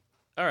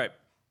All right.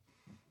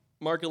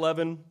 Mark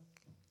 11,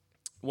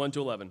 1 to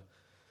 11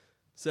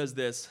 says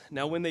this.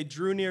 Now when they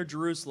drew near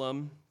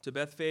Jerusalem to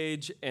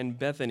Bethphage and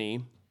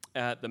Bethany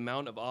at the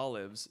Mount of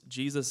Olives,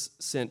 Jesus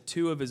sent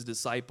 2 of his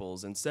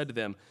disciples and said to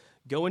them,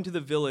 "Go into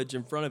the village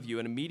in front of you,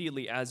 and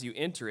immediately as you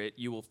enter it,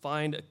 you will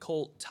find a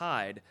colt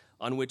tied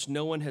on which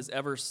no one has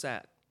ever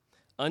sat.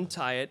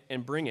 Untie it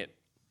and bring it.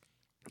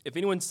 If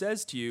anyone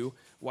says to you,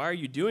 'Why are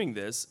you doing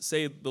this?'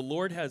 say, 'The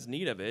Lord has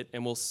need of it,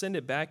 and will send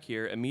it back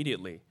here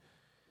immediately.'"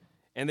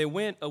 And they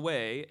went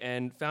away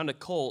and found a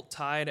colt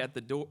tied at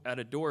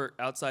a door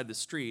outside the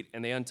street,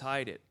 and they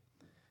untied it.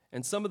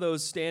 And some of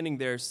those standing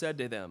there said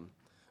to them,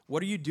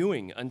 "What are you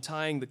doing,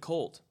 untying the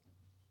colt?"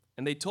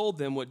 And they told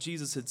them what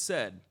Jesus had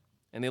said,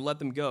 and they let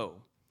them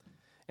go.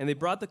 And they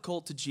brought the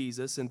colt to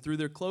Jesus and threw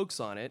their cloaks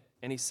on it,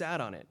 and he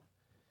sat on it.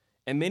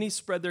 And many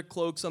spread their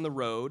cloaks on the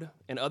road,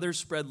 and others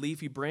spread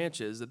leafy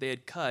branches that they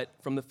had cut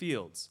from the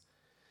fields.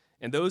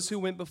 And those who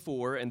went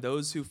before and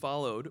those who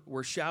followed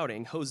were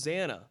shouting,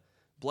 "Hosanna!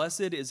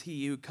 Blessed is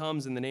he who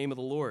comes in the name of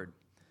the Lord.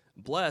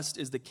 Blessed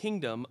is the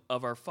kingdom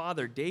of our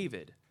father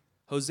David.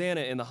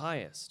 Hosanna in the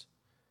highest."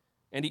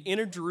 And he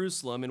entered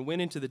Jerusalem and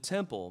went into the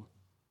temple.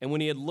 And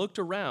when he had looked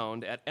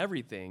around at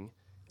everything,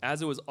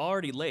 as it was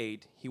already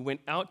late, he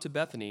went out to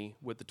Bethany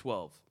with the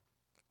 12.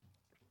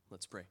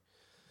 Let's pray.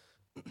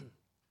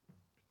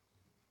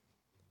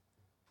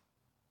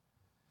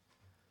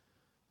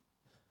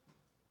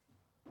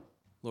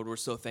 Lord, we're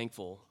so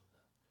thankful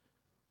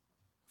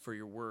for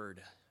your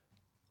word.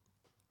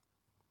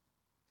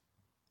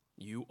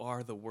 You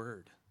are the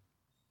Word.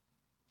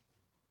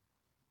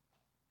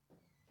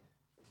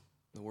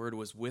 The Word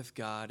was with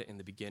God in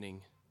the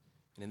beginning,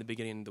 and in the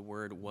beginning the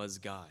Word was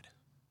God.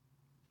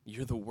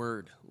 You're the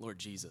Word, Lord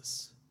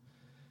Jesus.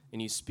 And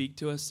you speak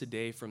to us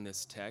today from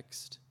this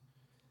text,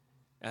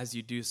 as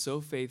you do so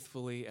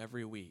faithfully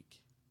every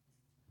week.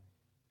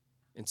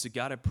 And so,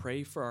 God, I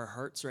pray for our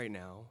hearts right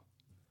now,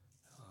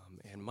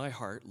 and my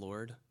heart,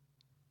 Lord,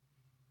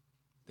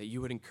 that you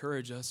would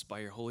encourage us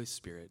by your Holy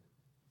Spirit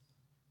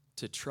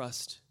to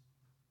trust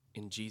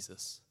in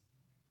Jesus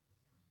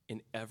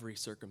in every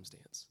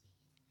circumstance.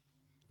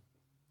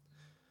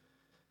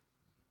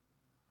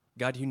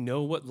 God, you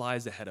know what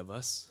lies ahead of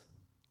us.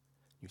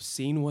 You've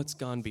seen what's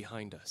gone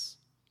behind us.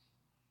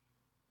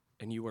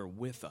 And you are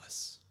with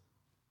us.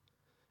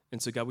 And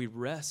so, God, we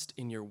rest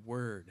in your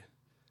word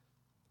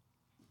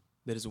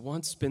that has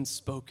once been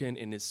spoken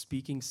and is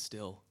speaking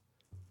still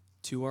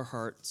to our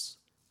hearts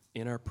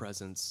in our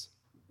presence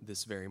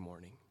this very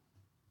morning.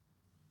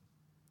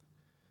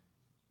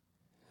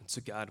 So,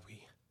 God,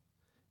 we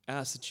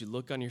ask that you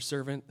look on your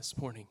servant this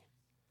morning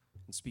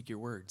and speak your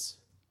words.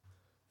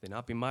 They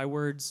not be my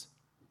words,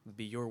 but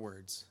be your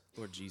words,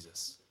 Lord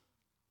Jesus.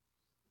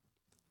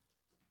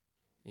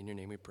 In your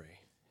name we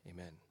pray.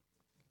 Amen.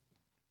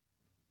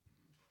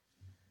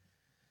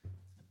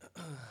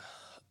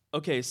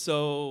 Okay,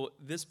 so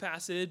this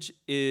passage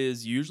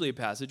is usually a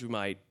passage we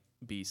might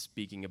be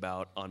speaking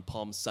about on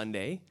Palm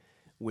Sunday,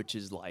 which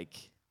is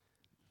like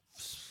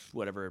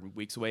whatever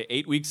weeks away,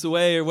 8 weeks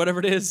away, or whatever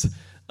it is.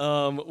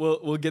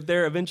 We'll get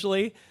there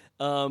eventually.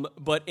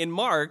 But in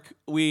Mark,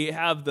 we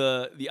have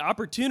the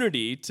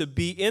opportunity to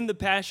be in the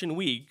Passion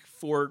Week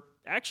for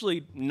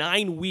actually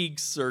 9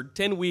 weeks or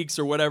 10 weeks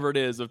or whatever it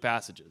is of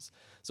passages.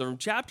 So from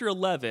chapter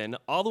 11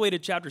 all the way to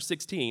chapter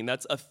 16,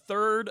 that's a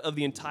third of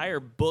the entire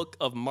book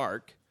of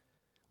Mark.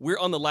 We're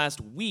on the last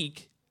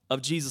week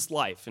of Jesus'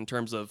 life in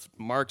terms of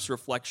Mark's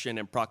reflection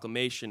and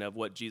proclamation of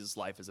what Jesus'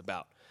 life is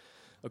about.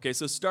 Okay,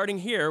 so starting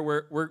here,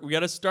 we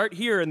got to start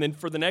here, and then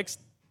for the next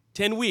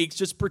 10 weeks,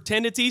 just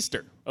pretend it's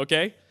Easter,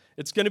 okay?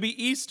 It's going to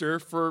be Easter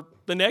for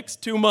the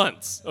next 2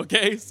 months,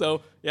 okay?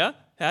 So, yeah,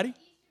 Hattie?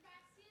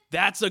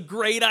 That's a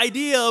great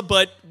idea,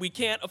 but we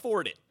can't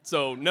afford it,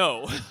 so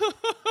no.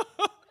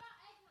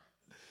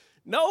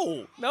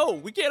 No,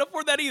 we can't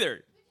afford that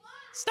either.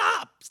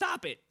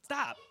 Stop it.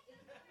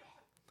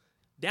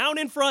 Down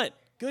in front,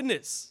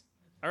 goodness.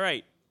 All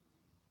right.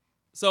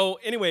 So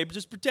anyway,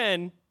 just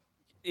pretend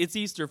it's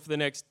Easter for the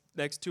next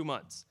 2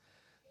 months.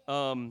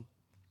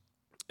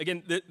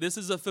 Again, this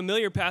is a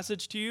familiar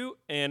passage to you,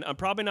 and I'm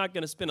probably not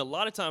going to spend a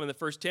lot of time in the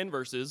first 10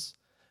 verses.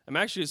 I'm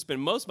actually going to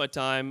spend most of my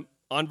time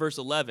on verse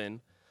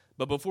 11.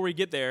 But before we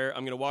get there,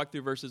 I'm going to walk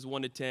through verses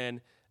 1 to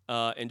 10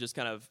 and just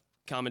kind of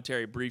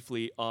commentary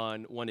briefly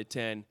on 1 to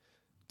 10,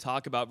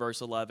 talk about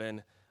verse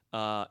 11,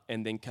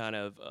 and then kind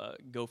of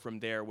go from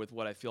there with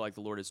what I feel like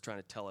the Lord is trying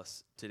to tell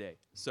us today.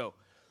 So,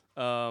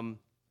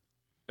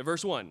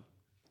 verse 1.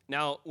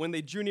 Now, when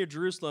they drew near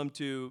Jerusalem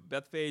to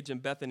Bethphage and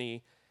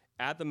Bethany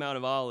at the Mount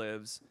of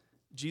Olives,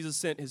 Jesus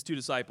sent his 2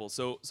 disciples.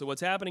 So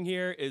what's happening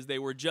here is they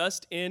were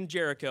just in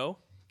Jericho,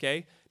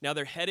 okay? Now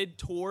they're headed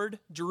toward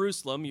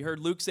Jerusalem. You heard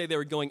Luke say they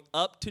were going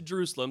up to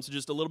Jerusalem, so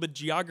just a little bit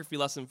geography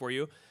lesson for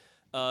you.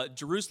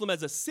 Jerusalem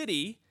as a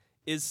city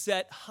is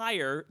set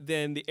higher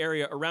than the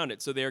area around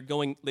it. So they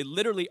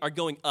literally are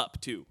going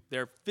up to.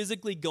 They're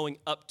physically going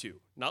up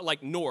to. Not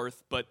like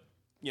north, but,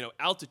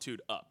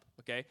 altitude up,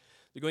 okay?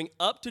 They're going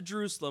up to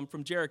Jerusalem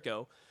from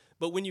Jericho.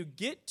 But when you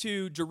get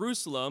to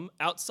Jerusalem,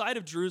 outside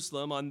of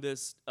Jerusalem on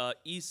this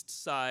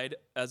east side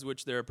as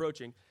which they're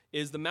approaching,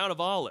 is the Mount of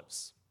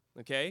Olives,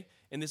 okay?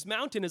 And this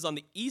mountain is on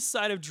the east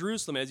side of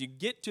Jerusalem. As you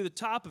get to the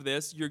top of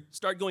this, you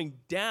start going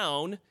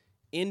down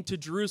into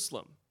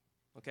Jerusalem,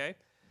 okay?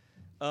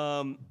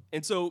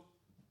 And so,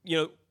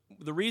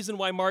 the reason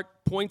why Mark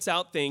points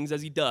out things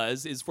as he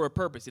does is for a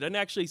purpose. He doesn't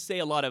actually say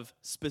a lot of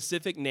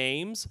specific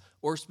names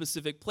or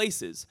specific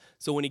places.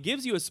 So when he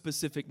gives you a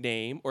specific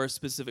name or a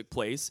specific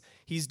place,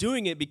 he's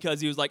doing it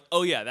because he was like,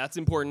 oh yeah, that's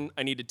important.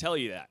 I need to tell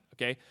you that,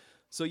 okay?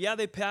 So yeah,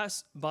 they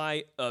pass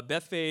by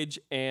Bethphage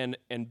and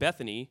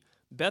Bethany.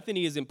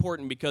 Bethany is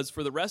important because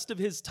for the rest of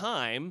his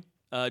time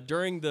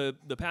during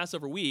the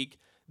Passover week,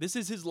 this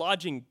is his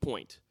lodging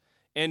point.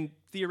 And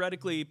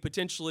theoretically,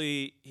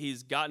 potentially,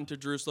 he's gotten to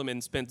Jerusalem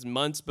and spends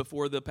months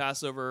before the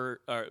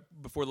Passover, or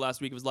before the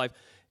last week of his life,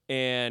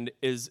 and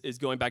is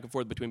going back and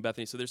forth between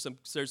Bethany. So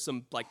there's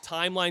some like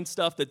timeline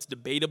stuff that's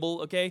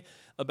debatable, okay,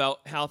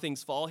 about how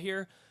things fall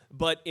here.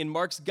 But in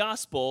Mark's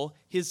gospel,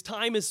 his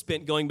time is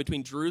spent going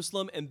between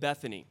Jerusalem and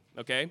Bethany,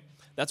 okay?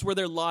 That's where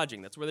they're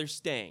lodging. That's where they're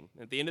staying.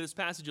 At the end of this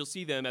passage, you'll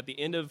see them at the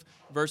end of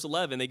verse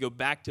 11. They go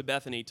back to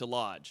Bethany to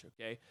lodge,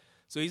 okay?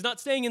 So he's not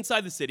staying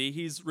inside the city.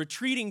 He's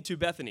retreating to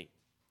Bethany.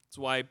 That's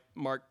why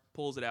Mark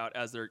pulls it out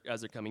as they're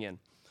coming in.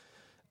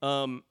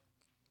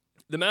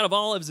 The Mount of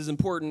Olives is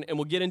important, and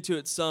we'll get into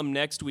it some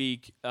next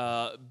week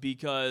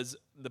because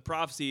the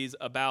prophecies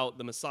about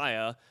the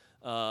Messiah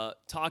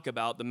talk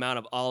about the Mount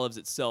of Olives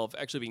itself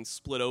actually being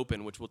split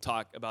open, which we'll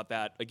talk about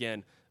that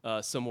again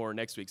some more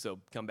next week. So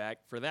come back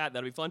for that.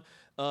 That'll be fun.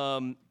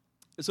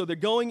 So they're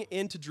going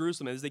into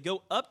Jerusalem. As they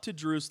go up to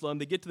Jerusalem,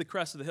 they get to the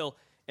crest of the hill,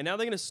 and now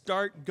they're going to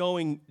start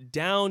going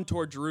down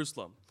toward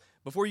Jerusalem.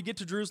 Before you get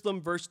to Jerusalem,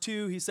 verse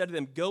 2, he said to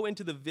them, go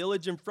into the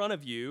village in front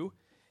of you,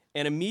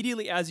 and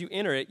immediately as you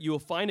enter it, you will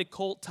find a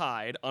colt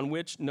tied on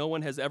which no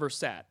one has ever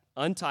sat.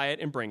 Untie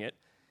it and bring it.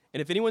 And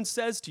if anyone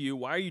says to you,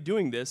 why are you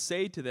doing this?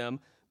 Say to them,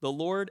 the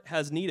Lord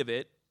has need of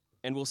it,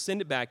 and will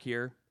send it back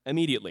here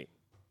immediately.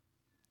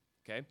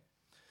 Okay?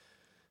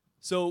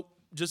 So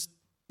just,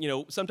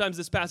 sometimes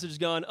this passage is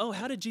gone, oh,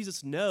 how did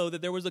Jesus know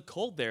that there was a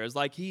colt there? It's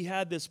like he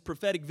had this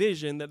prophetic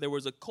vision that there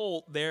was a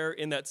colt there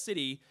in that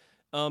city.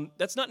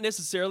 That's not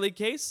necessarily the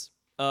case.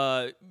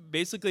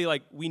 Basically,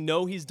 like, we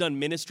know he's done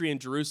ministry in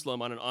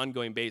Jerusalem on an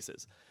ongoing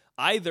basis,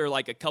 either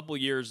like a couple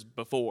years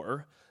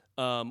before,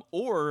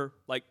 or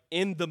like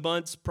in the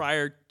months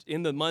prior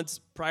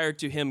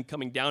to him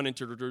coming down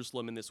into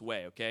Jerusalem in this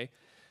way, okay?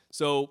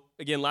 So,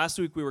 again, last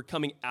week we were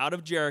coming out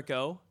of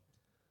Jericho.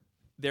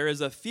 There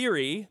is a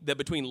theory that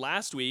between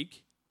last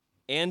week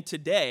and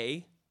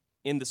today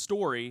in the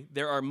story,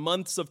 there are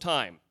months of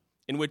time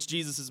in which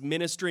Jesus is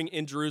ministering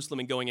in Jerusalem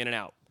and going in and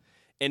out.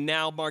 And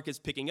now Mark is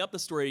picking up the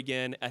story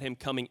again at him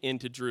coming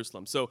into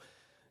Jerusalem. So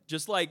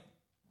just like,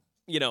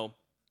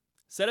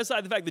 set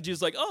aside the fact that Jesus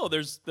is like, oh,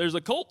 there's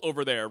a colt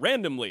over there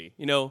randomly.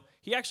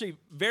 He actually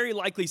very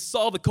likely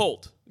saw the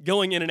colt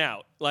going in and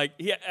out. Like,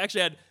 he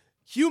actually had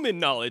human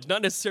knowledge,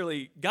 not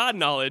necessarily God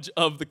knowledge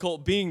of the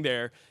colt being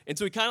there. And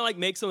so he kind of like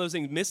makes some of those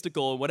things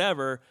mystical and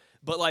whatever.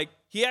 But like,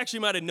 he actually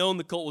might have known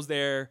the colt was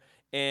there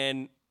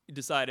and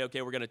decided, okay,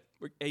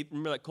 hey,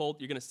 remember that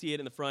colt? You're going to see it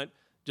in the front.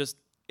 Just,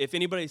 if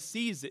anybody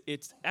sees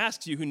it,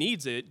 asks you who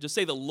needs it, just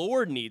say the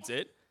Lord needs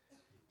it.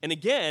 And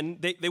again,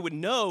 they would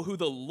know who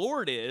the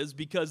Lord is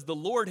because the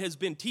Lord has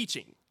been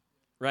teaching,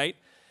 right?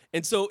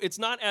 And so it's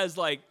not as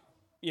like,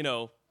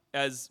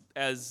 as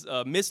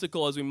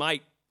mystical as we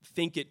might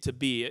think it to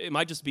be. It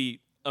might just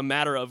be a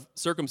matter of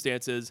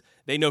circumstances.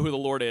 They know who the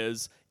Lord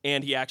is,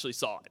 and he actually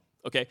saw it,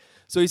 okay?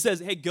 So he says,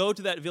 hey, go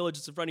to that village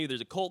that's in front of you.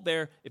 There's a colt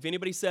there. If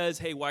anybody says,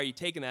 hey, why are you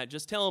taking that?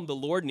 Just tell them the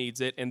Lord needs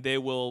it, and they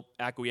will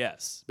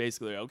acquiesce.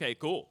 Basically, okay,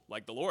 cool,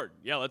 like the Lord.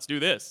 Yeah, let's do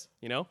this,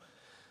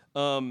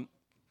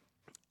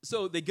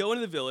 So they go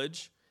into the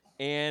village,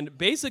 and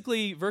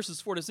basically verses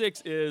 4 to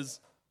 6 is,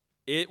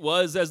 it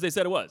was as they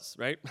said it was,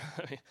 right?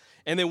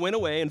 And they went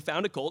away and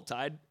found a colt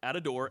tied at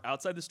a door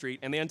outside the street,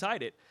 and they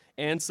untied it.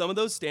 And some of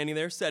those standing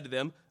there said to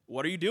them,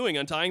 what are you doing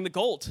untying the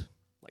colt?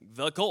 Like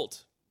the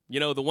colt,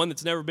 the one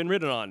that's never been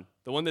ridden on,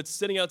 the one that's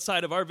sitting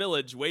outside of our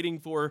village waiting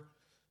for,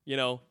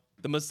 the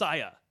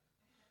Messiah.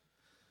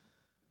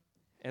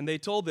 And they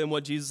told them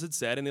what Jesus had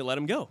said, and they let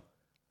him go.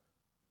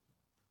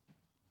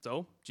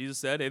 So Jesus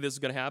said, hey, this is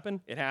going to happen.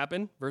 It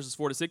happened. Verses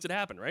 4 to 6, it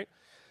happened, right?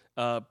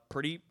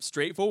 Pretty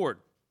straightforward.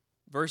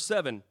 Verse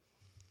 7,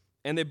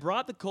 and they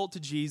brought the colt to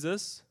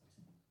Jesus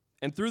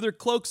and threw their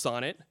cloaks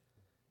on it,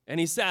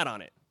 and he sat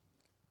on it.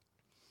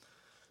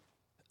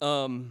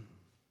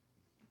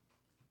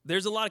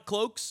 There's a lot of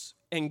cloaks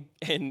and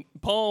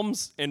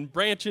palms and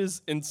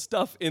branches and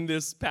stuff in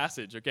this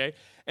passage, okay?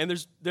 And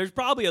there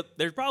probably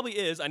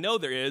is, I know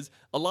there is,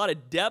 a lot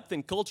of depth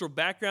and cultural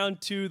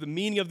background to the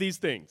meaning of these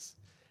things.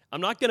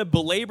 I'm not going to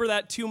belabor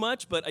that too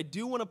much, but I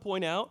do want to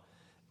point out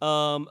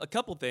a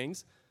couple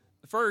things.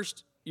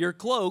 First, your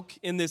cloak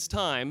in this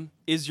time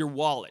is your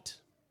wallet,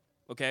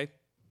 okay?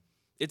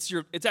 It's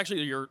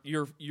actually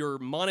your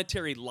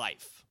monetary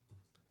life,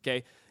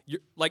 okay?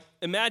 Like,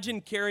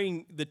 imagine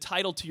carrying the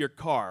title to your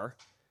car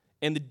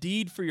and the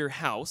deed for your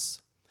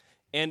house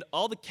and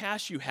all the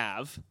cash you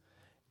have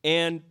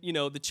and,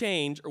 the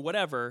change or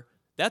whatever,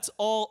 that's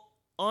all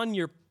on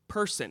your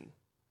person.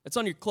 It's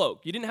on your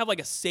cloak. You didn't have like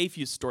a safe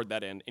you stored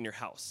that in your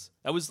house.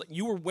 That was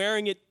you were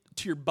wearing it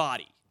to your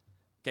body.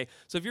 Okay?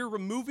 So if you're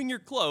removing your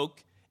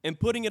cloak and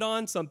putting it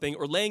on something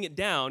or laying it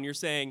down, you're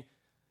saying,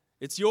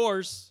 it's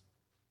yours.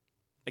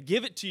 I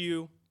give it to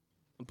you.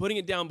 I'm putting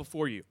it down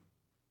before you.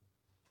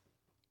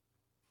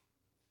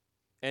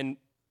 And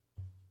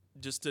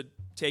just to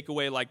take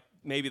away like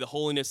maybe the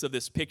holiness of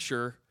this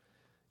picture,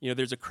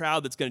 there's a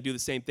crowd that's going to do the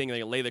same thing. They're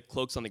going to lay their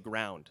cloaks on the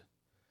ground.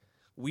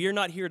 We are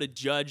not here to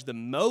judge the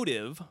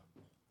motive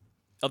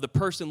of the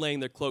person laying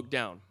their cloak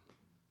down.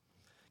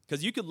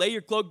 Because you could lay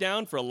your cloak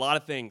down for a lot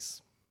of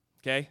things,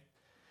 okay?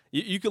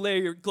 You could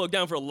lay your cloak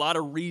down for a lot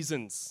of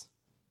reasons,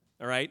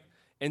 all right?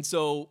 And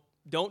so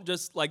don't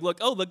just look,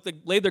 they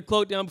laid their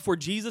cloak down before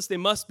Jesus. They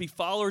must be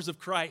followers of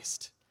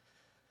Christ.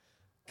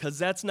 Because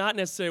that's not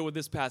necessarily what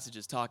this passage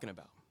is talking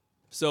about.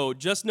 So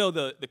just know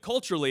the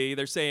culturally,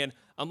 they're saying,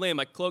 I'm laying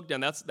my cloak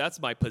down. That's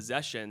my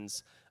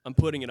possessions. I'm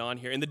putting it on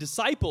here. And the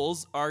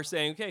disciples are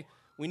saying, okay,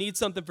 we need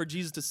something for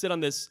Jesus to sit on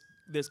this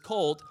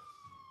colt.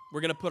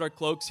 We're going to put our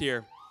cloaks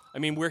here. I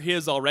mean, we're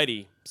his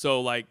already.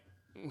 So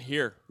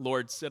here,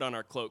 Lord, sit on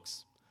our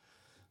cloaks.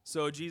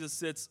 So Jesus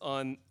sits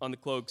on the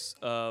cloaks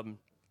on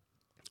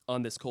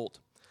this colt.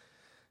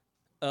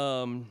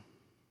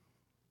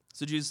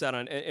 So Jesus sat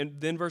on,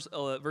 and then verse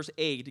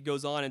 8, it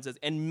goes on and says,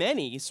 and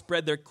many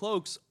spread their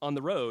cloaks on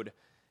the road,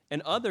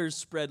 and others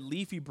spread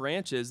leafy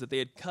branches that they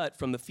had cut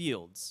from the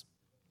fields.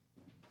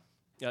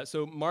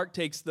 So Mark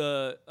takes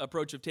the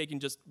approach of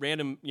taking just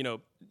random,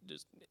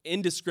 just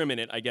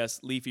indiscriminate, I guess,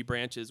 leafy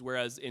branches,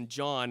 whereas in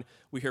John,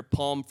 we hear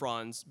palm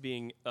fronds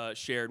being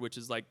shared, which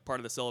is like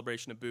part of the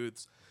celebration of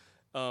booths.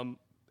 And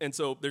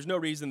so there's no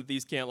reason that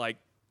these can't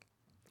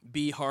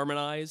be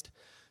harmonized.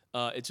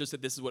 It's just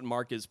that this is what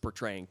Mark is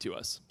portraying to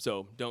us.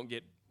 So don't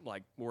get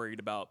worried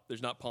about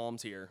there's not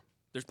palms here.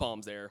 There's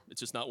palms there. It's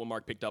just not what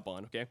Mark picked up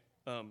on, okay?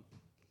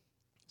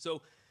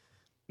 So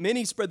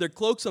many spread their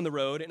cloaks on the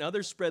road, and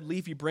others spread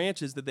leafy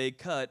branches that they had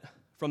cut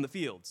from the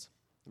fields.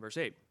 Verse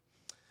 8.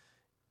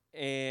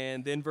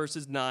 And then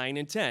verses 9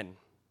 and 10.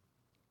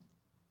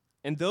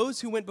 And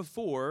those who went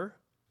before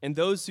and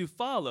those who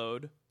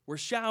followed were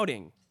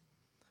shouting,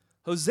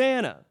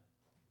 Hosanna!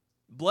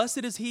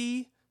 Blessed is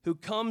he who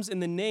comes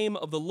in the name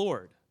of the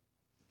Lord.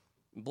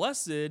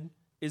 Blessed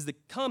is the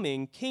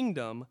coming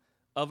kingdom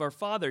of our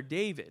father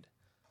David.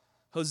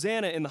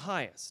 Hosanna in the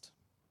highest.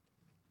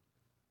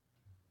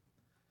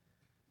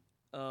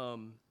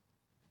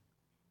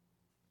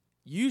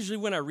 Usually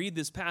when I read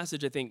this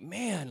passage, I think,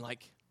 man,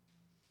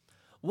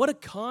 what a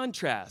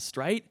contrast,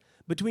 right?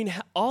 Between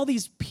all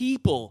these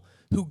people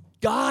who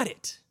got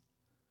it.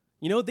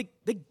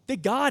 They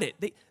got it.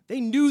 They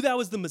knew that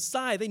was the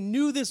Messiah. They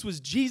knew this was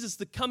Jesus,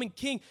 the coming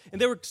king. And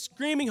they were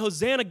screaming,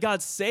 Hosanna,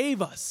 God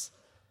save us.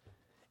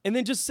 And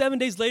then just 7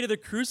 days later, they're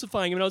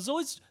crucifying him. And I was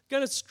always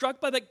kind of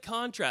struck by that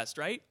contrast,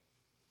 right?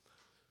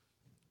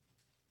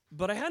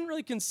 But I hadn't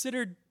really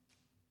considered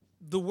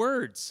the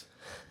words,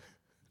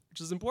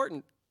 which is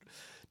important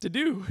to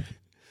do.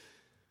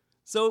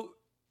 So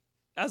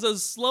as I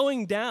was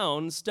slowing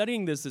down,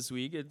 studying this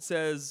week, it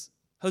says,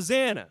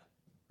 Hosanna,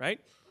 right?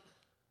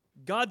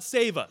 God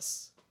save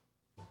us.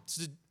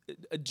 It's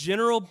a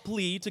general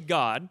plea to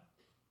God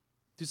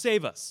to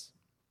save us,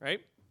 right?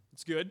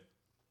 It's good.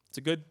 It's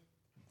a good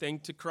thing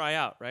to cry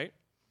out, right?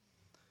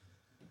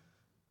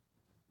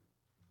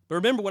 But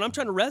remember, what I'm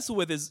trying to wrestle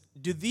with is,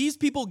 do these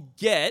people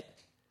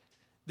get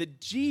that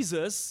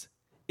Jesus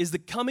is the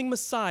coming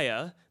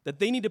Messiah that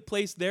they need to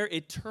place their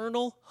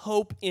eternal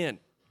hope in?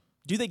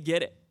 Do they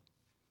get it?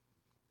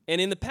 And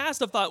in the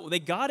past, I've thought, well, they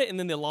got it and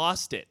then they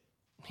lost it,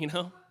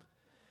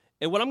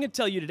 And what I'm going to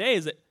tell you today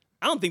is that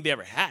I don't think they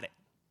ever had it.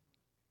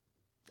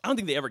 I don't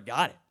think they ever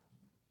got it.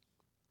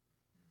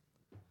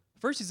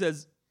 First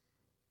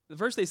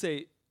they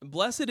say,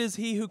 blessed is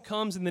he who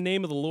comes in the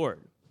name of the Lord.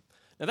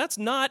 Now that's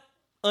not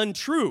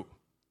untrue,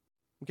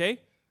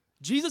 okay?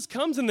 Jesus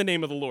comes in the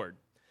name of the Lord.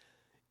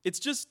 It's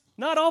just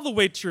not all the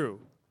way true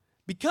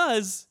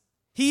because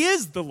he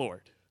is the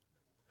Lord,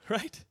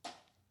 right?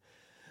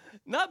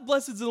 Not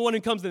blessed is the one who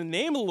comes in the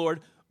name of the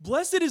Lord.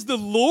 Blessed is the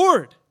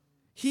Lord.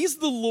 He's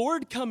the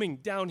Lord coming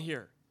down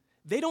here.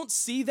 They don't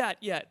see that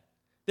yet.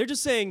 They're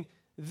just saying,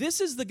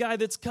 this is the guy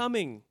that's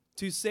coming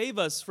to save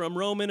us from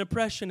Roman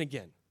oppression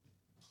again.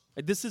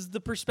 This is the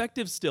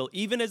perspective still.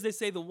 Even as they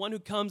say, the one who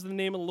comes in the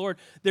name of the Lord,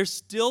 they're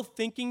still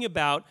thinking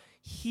about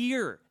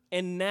here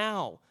and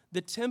now,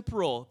 the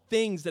temporal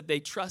things that they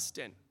trust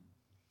in.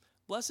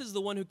 Blessed is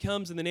the one who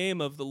comes in the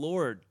name of the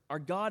Lord. Our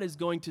God is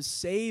going to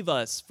save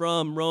us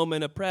from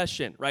Roman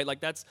oppression, right?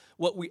 That's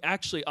what we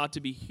actually ought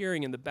to be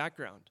hearing in the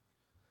background.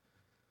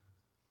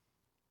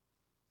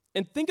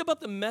 And think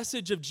about the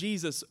message of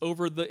Jesus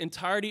over the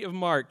entirety of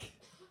Mark.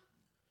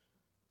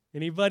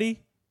 Anybody?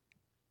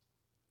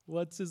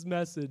 What's his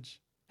message?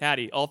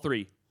 Hattie, all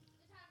three.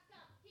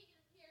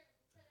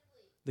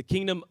 The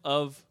kingdom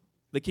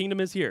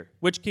is here.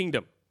 Which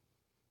kingdom?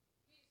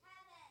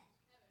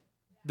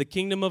 The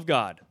kingdom of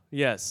God.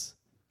 Yes.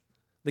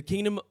 The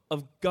kingdom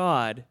of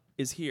God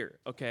is here,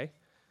 okay?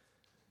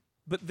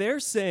 But they're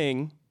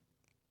saying,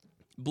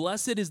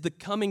 blessed is the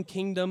coming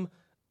kingdom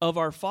of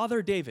our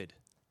father David.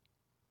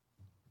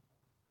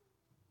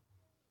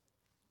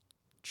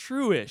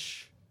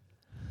 True-ish.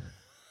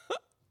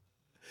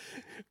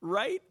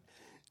 Right?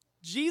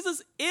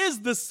 Jesus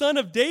is the son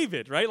of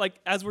David, right? Like,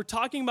 as we're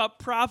talking about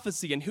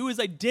prophecy and who his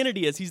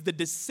identity is, he's the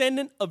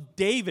descendant of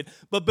David.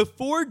 But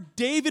before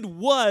David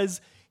was,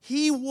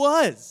 he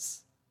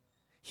was.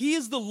 He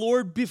is the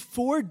Lord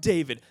before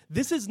David.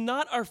 This is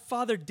not our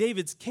father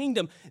David's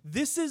kingdom.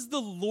 This is the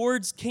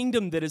Lord's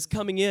kingdom that is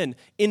coming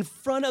in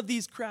front of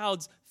these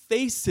crowds,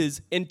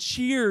 faces and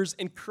cheers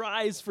and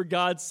cries for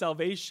God's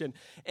salvation.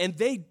 And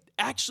they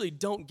actually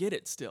don't get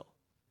it still.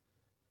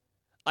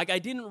 Like, I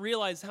didn't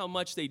realize how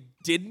much they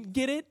didn't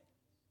get it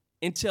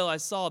until I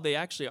saw they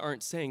actually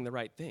aren't saying the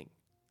right thing.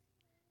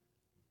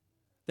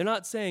 They're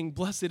not saying,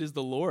 blessed is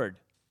the Lord.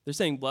 They're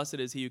saying, blessed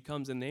is he who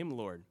comes in the name of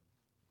the Lord.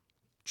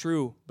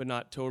 True, but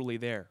not totally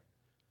there.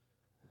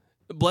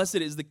 Blessed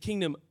is the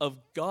kingdom of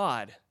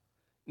God.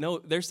 No,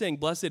 they're saying,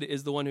 blessed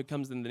is the one who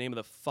comes in the name of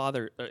the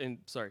Father,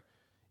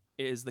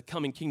 is the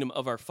coming kingdom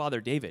of our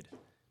father David.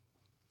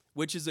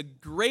 Which is a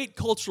great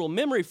cultural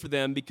memory for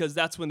them because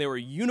that's when they were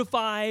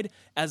unified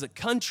as a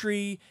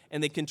country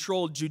and they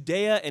controlled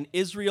Judea and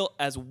Israel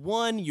as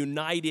one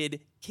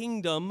united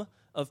kingdom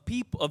of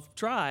people, of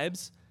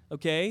tribes,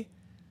 okay?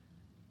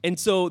 And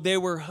so they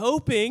were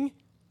hoping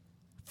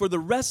for the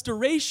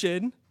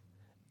restoration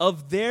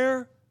of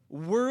their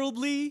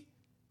worldly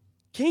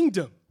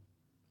kingdom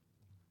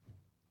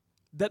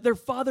that their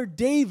father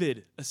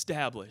David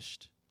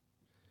established.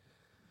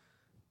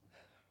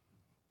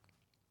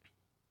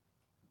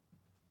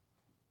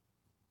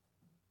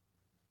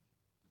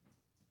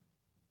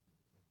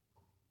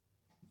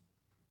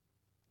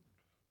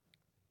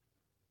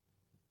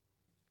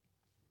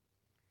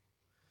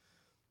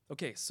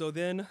 Okay, so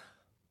then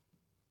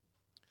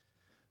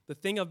the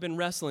thing I've been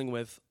wrestling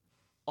with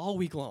all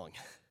week long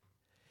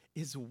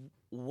is,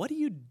 what do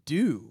you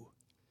do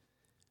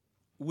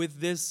with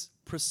this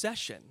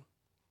procession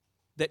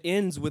that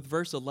ends with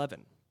verse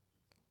 11?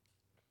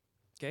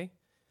 Okay?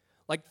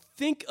 Like,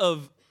 think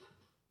of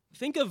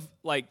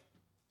like,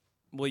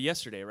 well,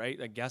 yesterday, right?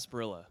 Like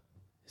Gasparilla,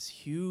 this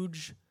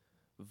huge,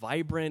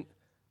 vibrant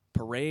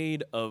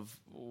parade of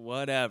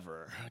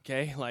whatever,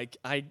 okay? Like,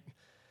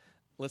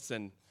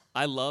 listen,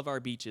 I love our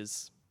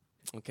beaches,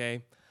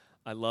 okay?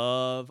 I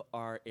love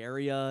our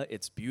area.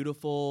 It's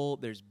beautiful.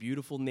 There's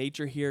beautiful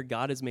nature here.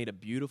 God has made a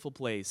beautiful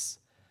place.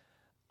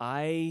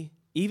 I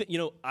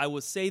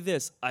will say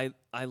this. I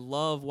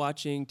love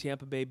watching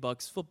Tampa Bay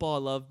Bucks football. I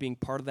love being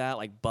part of that.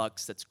 Like,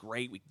 Bucks, that's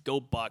great. We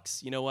go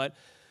Bucks. You know what?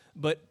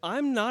 But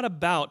I'm not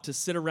about to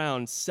sit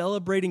around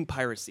celebrating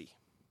piracy.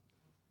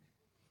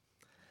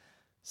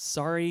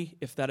 Sorry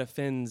if that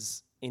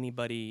offends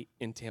anybody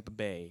in Tampa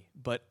Bay,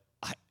 but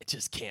I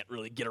just can't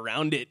really get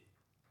around it,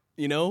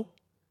 you know?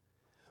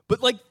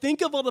 But, like,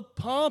 think of all the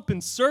pomp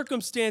and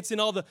circumstance and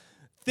all the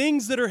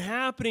things that are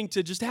happening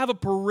to just have a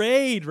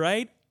parade,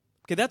 right?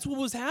 Okay, that's what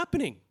was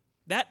happening.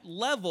 That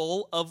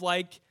level of,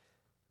 like,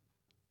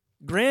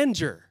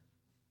 grandeur,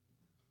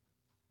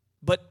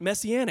 but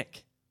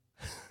messianic,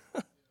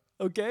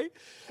 okay?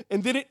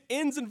 And then it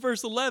ends in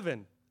verse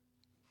 11.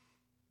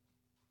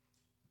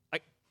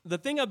 The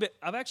thing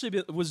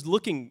was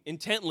looking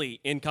intently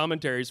in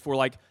commentaries for,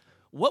 like,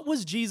 what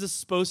was Jesus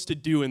supposed to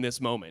do in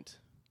this moment?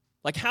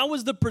 Like, how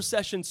was the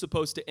procession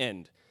supposed to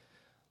end?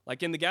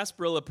 Like, in the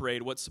Gasparilla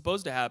Parade, what's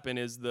supposed to happen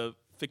is the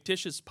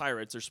fictitious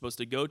pirates are supposed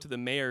to go to the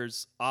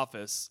mayor's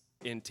office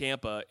in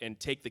Tampa and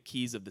take the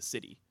keys of the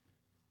city.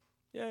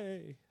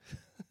 Yay.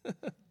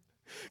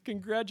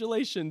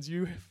 Congratulations,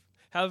 you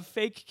have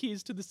fake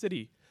keys to the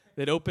city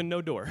that open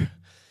no door.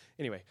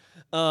 Anyway,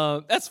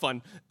 that's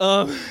fun.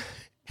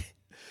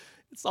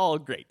 It's all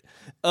great.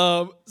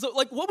 So,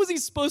 like, what was he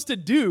supposed to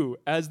do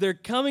as their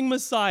coming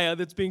Messiah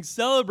that's being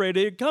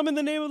celebrated? Come in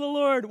the name of the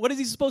Lord. What is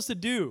he supposed to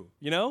do,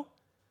 you know?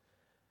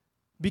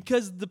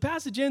 Because the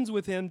passage ends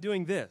with him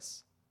doing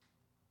this.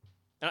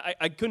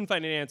 I couldn't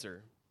find an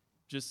answer,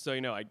 just so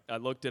you know. I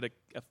looked at a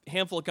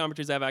handful of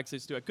commentaries I have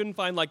access to. I couldn't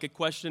find, like, a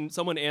question,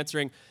 someone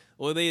answering,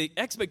 well, the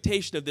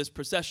expectation of this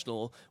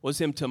processional was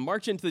him to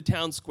march into the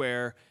town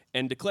square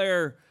and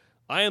declare,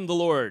 I am the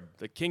Lord,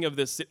 the king of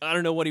this city. I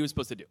don't know what he was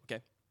supposed to do,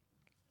 okay?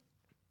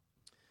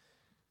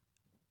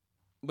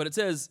 But it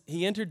says,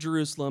 he entered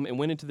Jerusalem and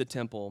went into the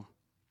temple,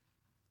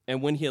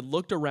 and when he had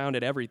looked around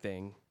at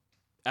everything,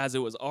 as it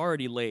was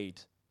already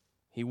late,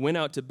 he went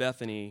out to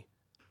Bethany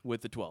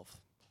with the 12.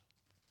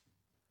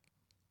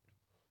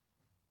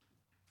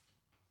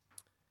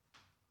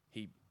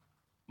 He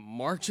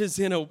marches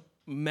in a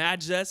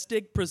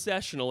majestic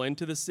processional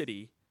into the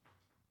city,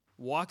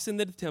 walks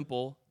into the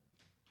temple,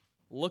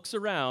 looks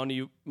around.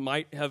 You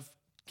might have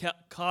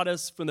caught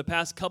us from the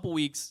past couple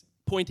weeks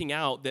pointing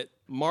out that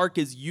Mark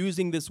is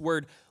using this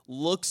word,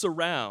 looks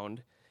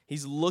around.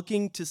 He's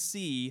looking to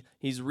see,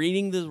 he's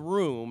reading the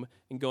room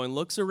and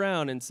looks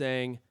around and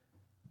saying,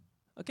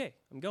 okay,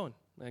 I'm going.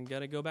 I got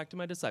to go back to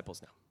my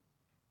disciples now.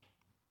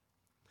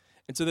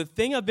 And so the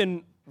thing I've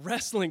been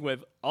wrestling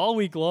with all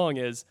week long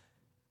is,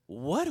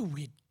 what do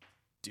we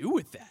do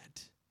with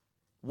that?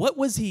 What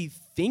was he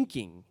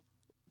thinking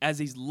as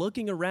he's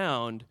looking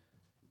around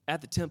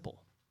at the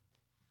temple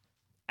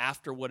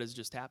after what has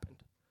just happened?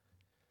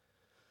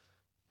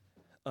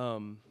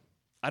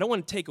 I don't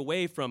want to take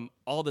away from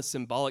all the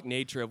symbolic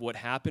nature of what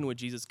happened with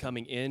Jesus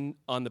coming in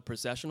on the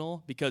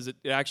processional, because it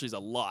actually is a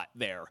lot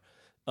there.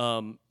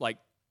 Like,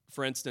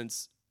 for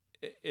instance,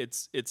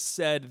 it's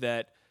said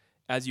that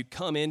as you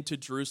come into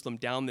Jerusalem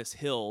down this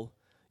hill,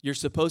 you're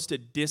supposed to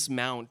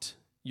dismount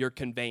your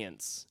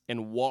conveyance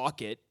and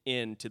walk it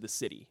into the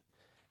city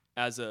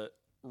as a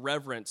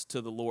reverence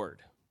to the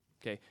Lord.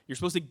 Okay, you're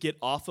supposed to get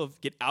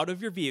out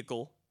of your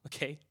vehicle,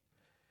 okay,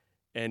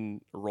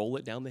 and roll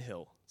it down the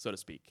hill, so to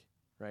speak,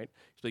 right?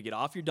 You're supposed to get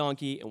off your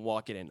donkey and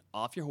walk it in.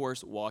 Off your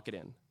horse, walk it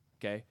in,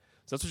 okay?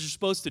 So that's what you're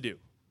supposed to do.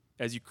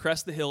 As you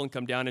crest the hill and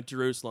come down to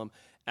Jerusalem,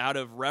 out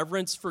of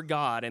reverence for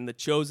God and the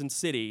chosen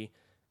city,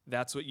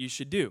 that's what you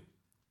should do.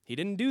 He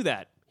didn't do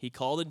that. He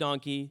called a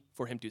donkey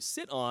for him to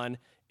sit on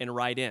and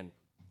ride in.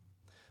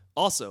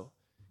 Also,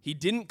 he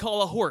didn't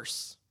call a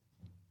horse,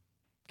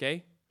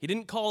 okay? He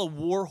didn't call a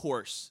war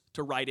horse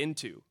to ride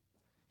into.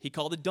 He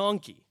called a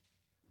donkey.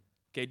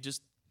 Okay,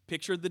 just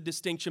picture the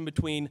distinction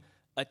between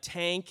a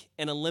tank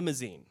and a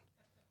limousine.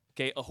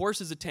 Okay, a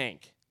horse is a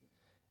tank,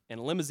 and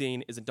a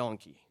limousine is a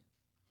donkey.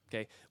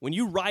 Okay, when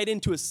you ride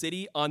into a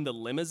city on the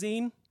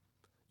limousine,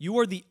 you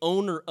are the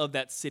owner of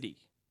that city.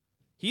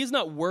 He is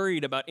not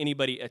worried about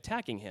anybody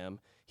attacking him.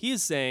 He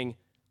is saying,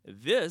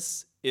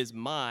 this is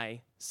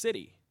my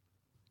city.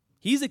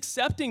 He's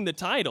accepting the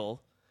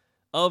title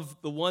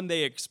of the one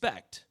they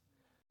expect.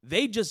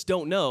 They just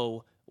don't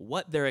know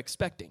what they're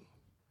expecting.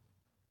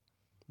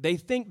 They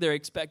think they're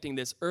expecting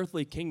this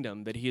earthly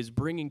kingdom that he is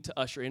bringing to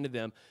usher into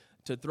them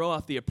to throw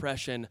off the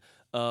oppression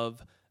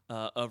of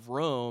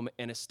Rome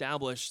and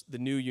establish the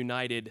new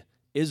united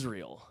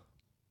Israel.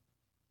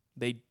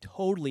 They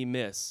totally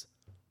miss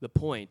the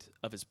point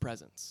of his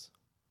presence.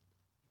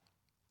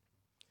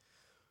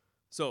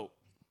 So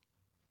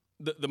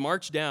the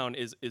march down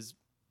is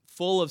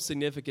full of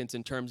significance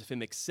in terms of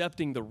him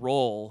accepting the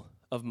role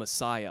of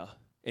Messiah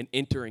and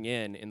entering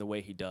in the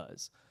way he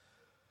does.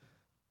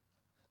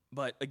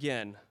 But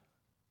again,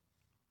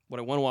 what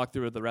I want to walk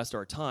through with the rest of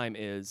our time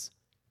is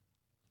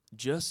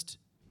just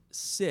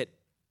sit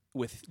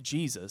with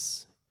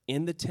Jesus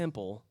in the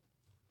temple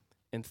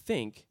and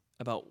think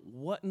about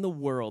what in the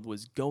world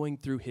was going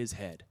through his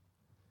head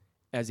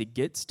as he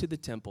gets to the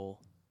temple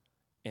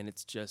and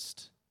it's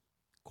just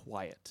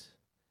quiet,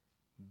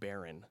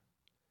 barren,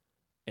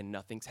 and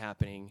nothing's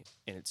happening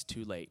and it's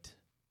too late.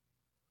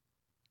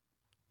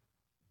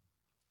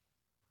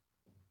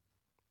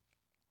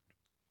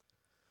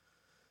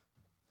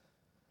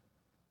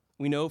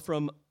 We know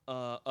from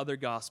other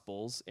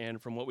Gospels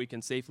and from what we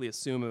can safely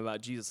assume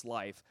about Jesus'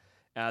 life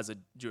as a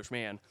Jewish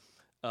man,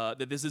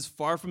 that this is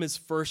far from his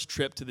first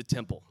trip to the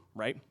temple,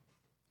 right?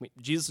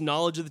 Jesus'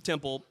 knowledge of the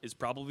temple is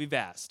probably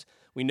vast.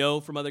 We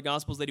know from other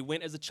Gospels that he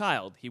went as a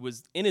child. He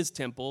was in his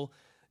temple,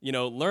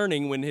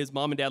 learning when his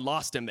mom and dad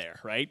lost him there,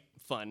 right?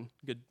 Fun.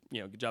 Good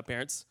job,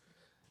 parents.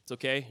 It's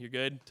okay. You're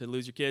good to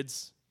lose your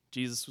kids.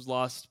 Jesus was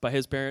lost by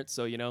his parents,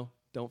 so,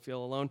 don't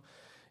feel alone.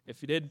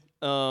 If you did,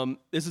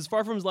 this is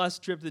far from his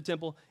last trip to the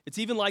temple. It's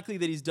even likely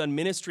that he's done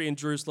ministry in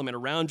Jerusalem and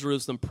around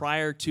Jerusalem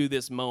prior to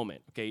this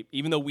moment. Okay,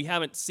 even though we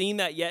haven't seen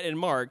that yet in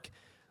Mark,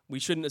 we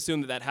shouldn't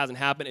assume that hasn't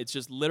happened. It's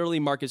just literally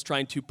Mark is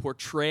trying to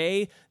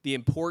portray the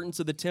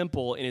importance of the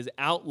temple in his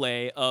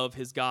outlay of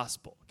his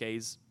gospel. Okay,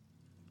 he's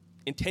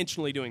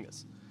intentionally doing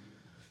this.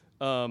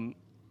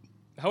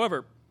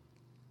 However,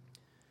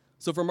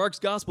 so for Mark's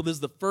gospel, this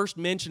is the first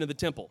mention of the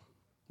temple.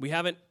 We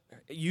haven't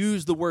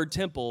used the word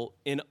temple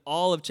in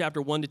all of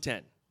chapter 1 to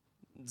 10.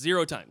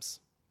 0 times,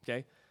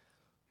 okay?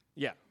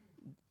 Yeah.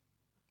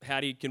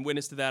 Hattie can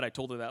witness to that. I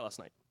told her that last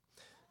night.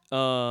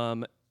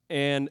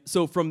 And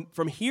so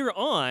from here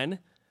on,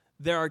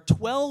 there are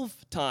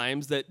 12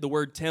 times that the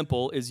word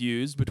temple is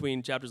used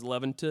between chapters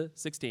 11 to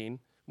 16,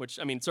 which,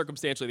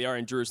 circumstantially, they are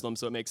in Jerusalem,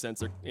 so it makes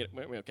sense.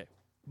 Okay.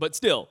 But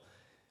still,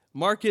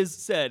 Mark has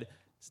said,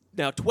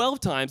 now 12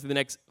 times in the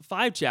next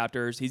 5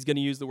 chapters, he's going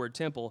to use the word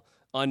temple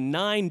on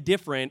 9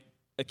 different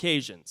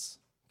occasions.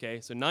 Okay,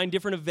 so 9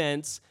 different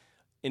events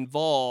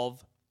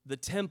involve the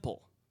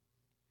temple.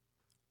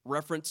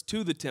 Reference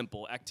to the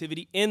temple,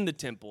 activity in the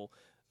temple,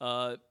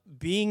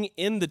 being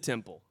in the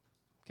temple.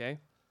 Okay?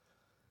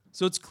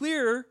 So it's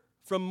clear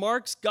from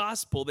Mark's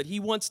gospel that he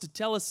wants to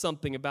tell us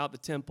something about the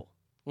temple.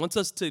 He wants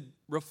us to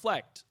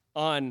reflect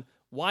on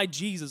why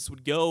Jesus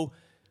would go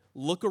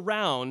look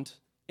around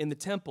in the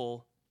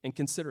temple and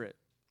consider it.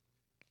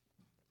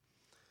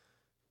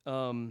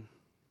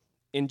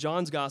 In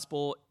John's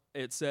gospel,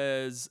 it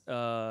says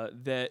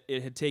that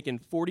it had taken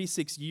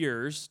 46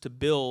 years to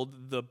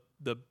build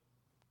the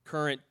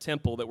current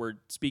temple that we're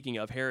speaking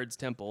of, Herod's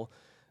temple,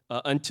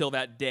 until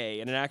that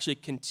day. And it actually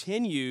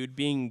continued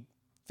being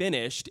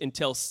finished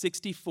until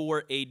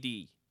 64 AD.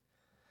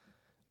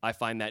 I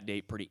find that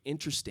date pretty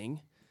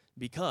interesting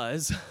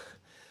because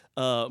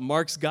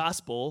Mark's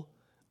gospel,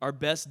 our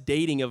best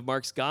dating of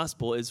Mark's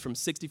gospel is from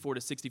 64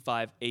 to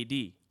 65 AD.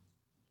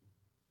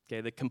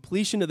 Okay, the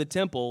completion of the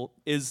temple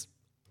is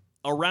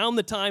around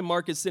the time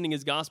Mark is sending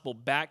his gospel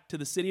back to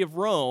the city of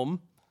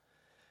Rome.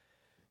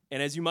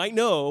 And as you might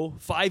know,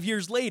 5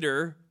 years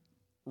later,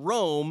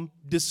 Rome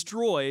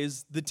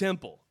destroys the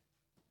temple.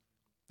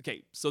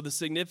 Okay, so the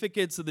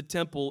significance of the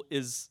temple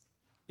is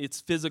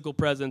its physical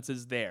presence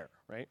is there,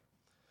 right?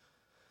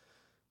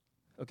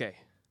 Okay,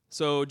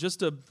 so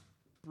just a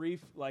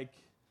brief,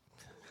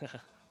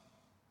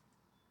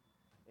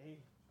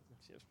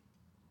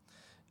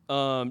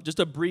 just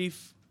a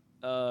brief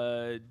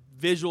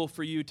visual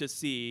for you to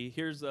see.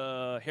 Here's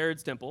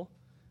Herod's temple.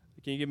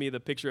 Can you give me the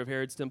picture of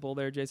Herod's temple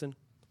there, Jason?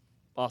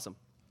 Awesome.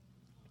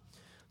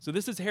 So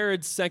this is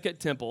Herod's second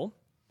temple.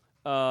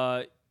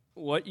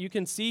 What you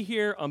can see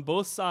here on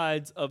both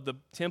sides of the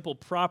temple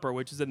proper,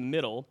 which is in the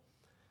middle,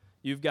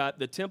 you've got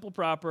the temple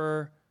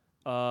proper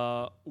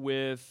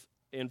with,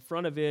 in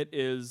front of it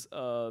is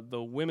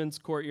the women's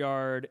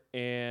courtyard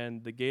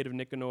and the gate of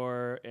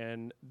Nicanor,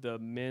 and the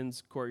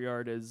men's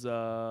courtyard is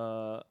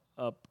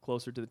up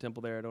closer to the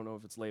temple there. I don't know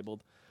if it's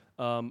labeled.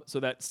 So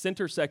that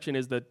center section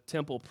is the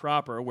temple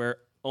proper, where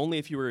only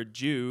if you were a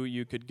Jew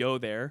you could go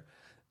there.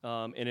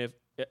 And if,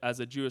 as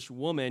a Jewish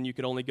woman, you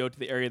could only go to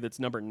the area that's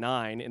number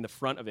 9 in the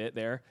front of it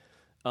there.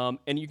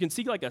 And you can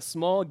see like a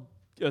small,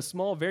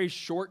 very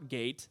short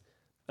gate,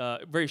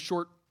 very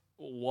short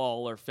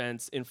wall or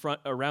fence in front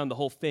around the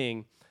whole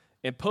thing.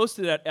 And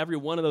posted at every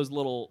one of those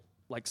little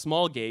like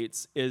small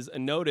gates is a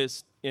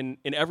notice in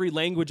every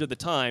language of the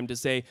time to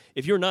say,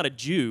 if you're not a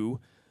Jew,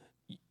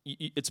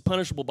 it's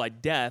punishable by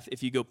death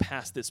if you go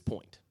past this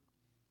point.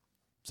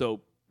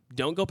 So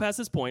don't go past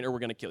this point or we're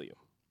going to kill you,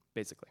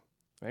 basically,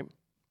 right?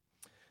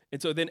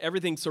 And so then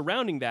everything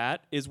surrounding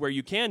that is where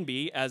you can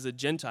be as a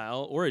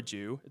Gentile or a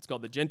Jew. It's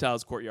called the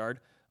Gentiles' courtyard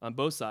on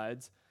both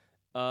sides.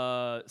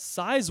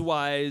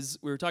 Size-wise,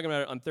 we were talking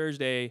about it on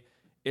Thursday,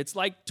 it's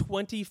like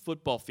 20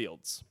 football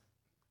fields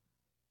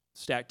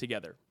stacked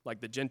together,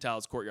 like the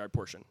Gentiles' courtyard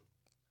portion.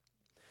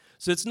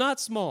 So it's not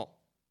small.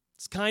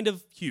 It's kind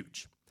of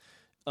huge.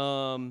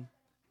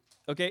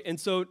 Okay, and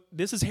so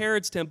this is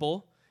Herod's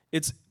temple.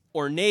 It's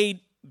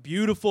ornate,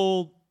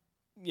 beautiful,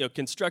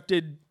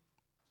 constructed,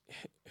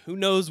 who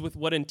knows with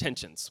what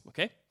intentions,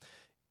 okay?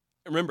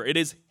 Remember, it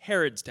is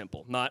Herod's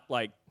temple, not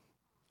like,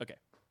 okay.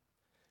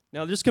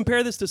 Now just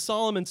compare this to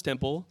Solomon's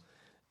temple,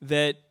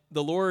 that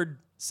the Lord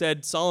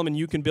said, Solomon,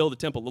 you can build a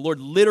temple. The Lord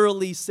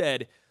literally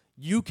said,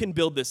 you can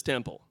build this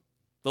temple.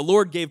 The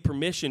Lord gave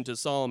permission to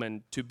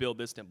Solomon to build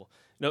this temple.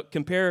 Now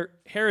compare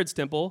Herod's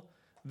temple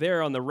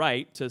there on the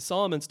right to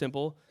Solomon's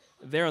temple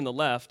there on the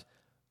left,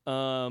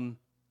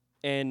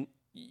 and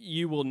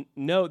you will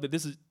note that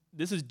this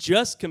is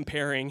just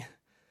comparing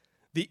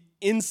the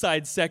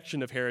inside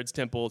section of Herod's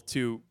temple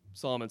to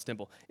Solomon's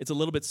temple. It's a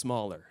little bit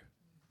smaller.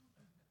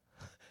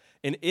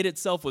 And it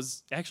itself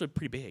was actually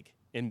pretty big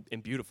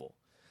and beautiful.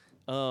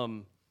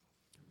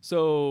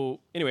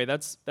 So anyway,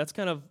 that's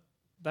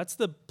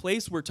the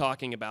place we're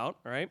talking about,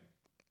 all right?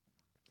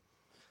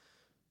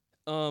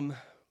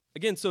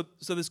 Again, so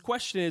this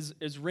question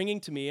is ringing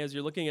to me as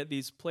you're looking at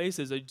these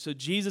places. So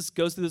Jesus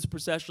goes through this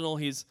processional.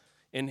 He's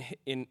in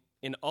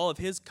all of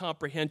his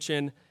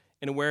comprehension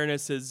and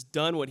awareness has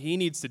done what he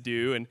needs to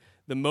do, and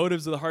the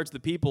motives of the hearts of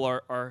the people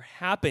are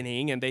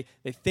happening, and they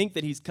think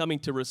that he's coming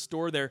to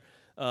restore their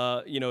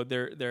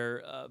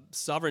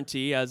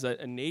sovereignty as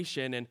a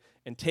nation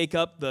and take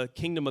up the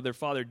kingdom of their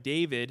father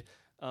David.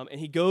 And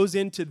he goes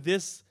into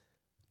this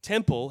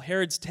temple,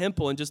 Herod's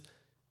temple, and just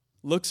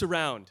looks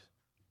around.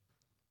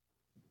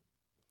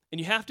 And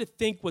you have to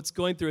think what's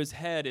going through his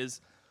head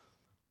is,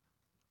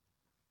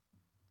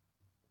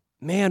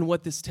 man,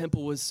 what this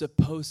temple was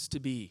supposed to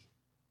be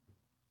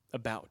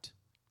about.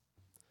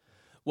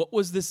 What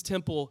was this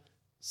temple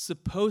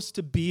supposed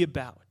to be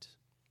about?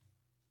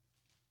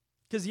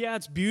 Because, yeah,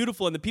 it's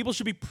beautiful, and the people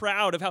should be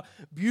proud of how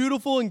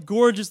beautiful and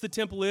gorgeous the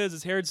temple is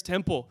as Herod's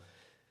temple.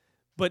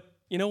 But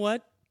you know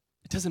what?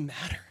 It doesn't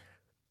matter.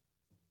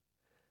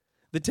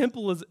 The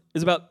temple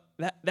is about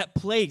that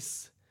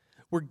place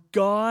where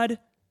God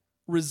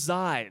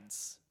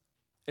resides.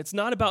 It's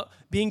not about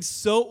being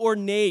so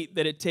ornate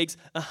that it takes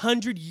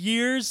 100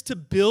 years to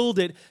build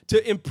it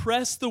to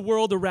impress the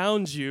world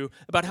around you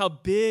about how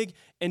big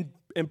and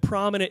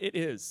prominent it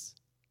is.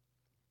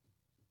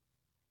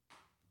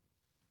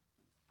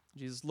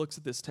 Jesus looks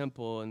at this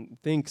temple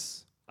and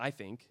thinks,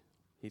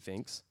 he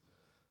thinks,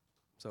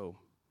 so,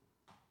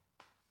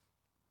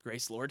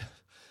 grace, Lord.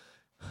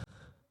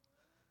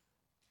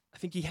 I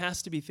think he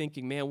has to be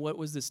thinking, man, what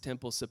was this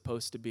temple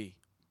supposed to be?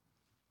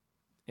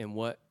 And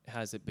what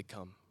has it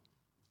become?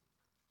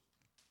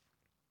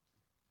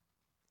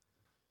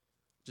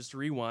 Just to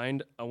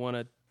rewind, I want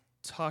to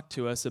talk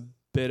to us a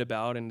bit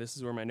about, and this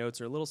is where my notes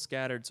are a little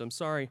scattered, so I'm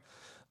sorry.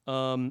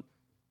 I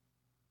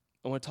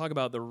want to talk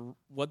about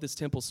what this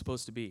temple is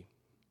supposed to be.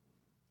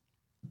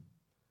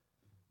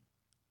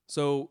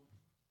 So,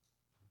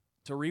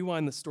 to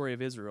rewind the story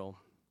of Israel,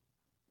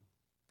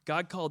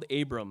 God called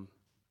Abram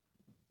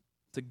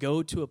to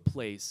go to a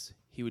place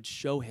he would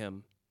show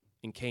him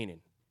in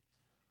Canaan.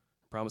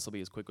 I promise I'll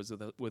be as quick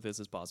with this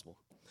as possible.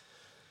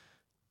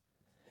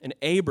 And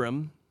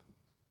Abram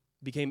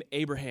became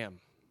Abraham.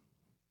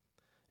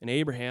 And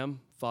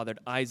Abraham fathered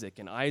Isaac,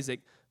 and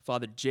Isaac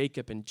fathered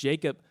Jacob, and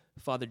Jacob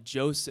fathered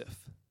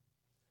Joseph.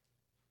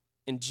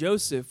 And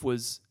Joseph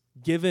was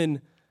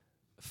given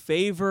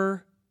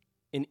favor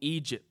in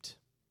Egypt.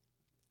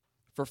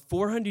 For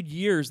 400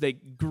 years, they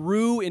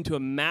grew into a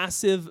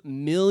massive,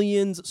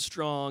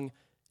 millions-strong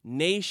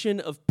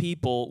nation of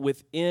people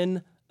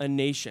within a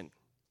nation.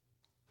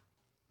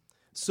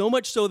 So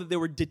much so that they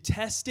were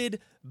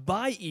detested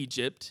by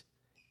Egypt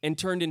and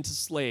turned into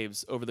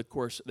slaves over the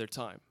course of their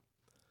time.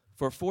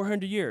 For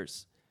 400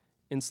 years,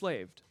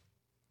 enslaved.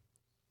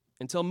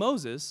 Until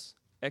Moses,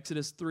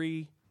 Exodus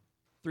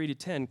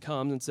 3:10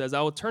 comes and says,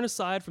 I will turn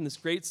aside from this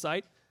great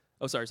sight.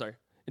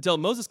 Until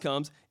Moses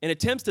comes and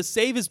attempts to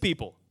save his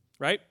people,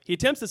 right? He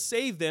attempts to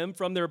save them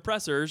from their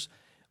oppressors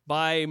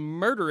by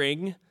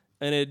murdering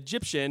an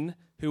Egyptian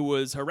who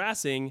was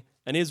harassing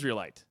an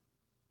Israelite.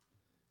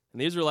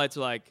 And the Israelites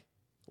are like,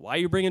 why are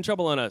you bringing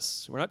trouble on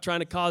us? We're not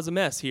trying to cause a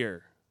mess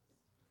here.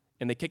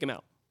 And they kick him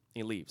out.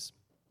 And he leaves.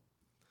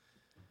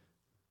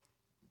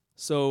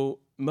 So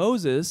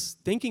Moses,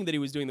 thinking that he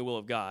was doing the will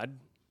of God,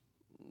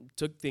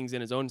 took things in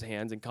his own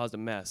hands and caused a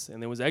mess,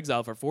 and then was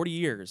exiled for 40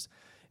 years.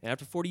 And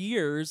after 40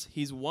 years,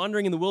 he's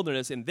wandering in the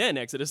wilderness, and then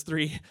Exodus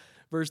 3,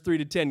 verse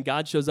 3-10,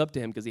 God shows up to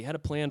him because he had a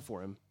plan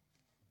for him.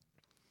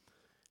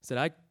 He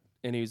said,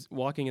 and he was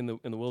walking in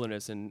the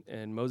wilderness,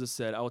 and Moses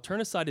said, I will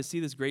turn aside to see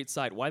this great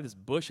sight, why this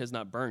bush has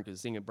not burned, because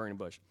he's seeing a burning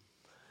bush.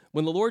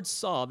 When the Lord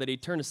saw that he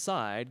turned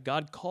aside,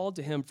 God called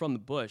to him from the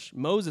bush,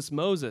 Moses,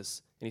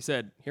 Moses. And he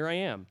said, here I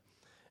am.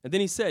 And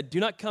then he said,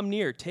 do not come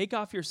near. Take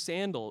your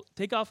sandals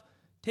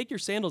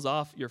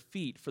off your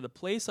feet, for the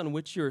place on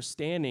which you are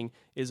standing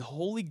is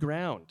holy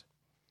ground.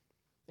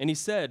 And he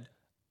said,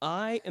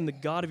 I am the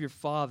God of your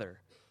father,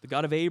 the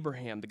God of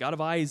Abraham, the God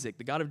of Isaac,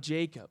 the God of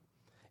Jacob.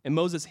 And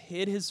Moses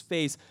hid his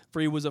face,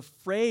 for he was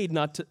afraid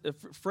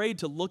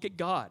to look at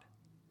God.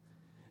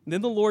 And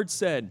then the Lord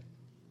said,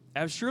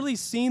 I have surely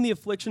seen the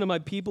affliction of my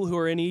people who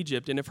are in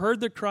Egypt, and have heard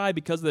their cry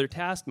because of their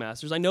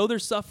taskmasters. I know their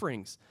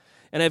sufferings.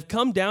 And I have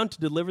come down to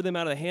deliver them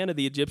out of the hand of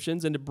the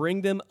Egyptians and to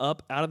bring them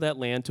up out of that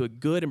land to a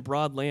good and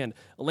broad land,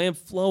 a land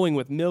flowing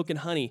with milk and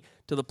honey,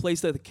 to the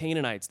place of the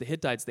Canaanites, the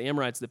Hittites, the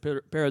Amorites, the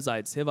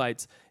Perizzites,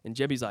 Hivites, and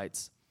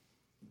Jebusites.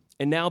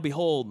 And now,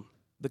 behold,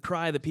 the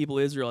cry of the people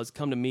of Israel has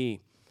come to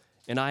me,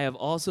 and I have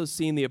also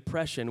seen the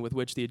oppression with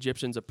which the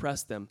Egyptians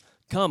oppressed them.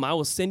 Come, I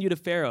will send you to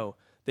Pharaoh,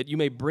 that you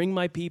may bring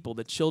my people,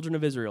 the children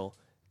of Israel,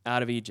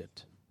 out of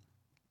Egypt.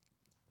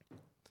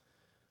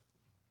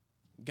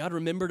 God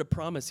remembered a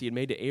promise he had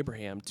made to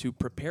Abraham to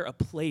prepare a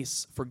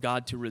place for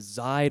God to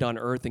reside on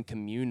earth and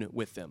commune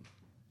with them.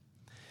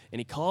 And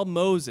he called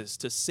Moses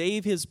to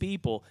save his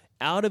people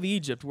out of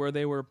Egypt where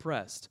they were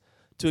oppressed,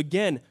 to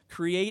again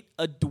create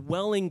a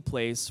dwelling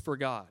place for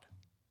God.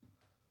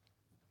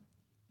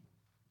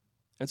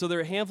 And so there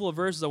are a handful of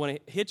verses I want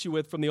to hit you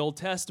with from the Old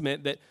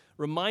Testament that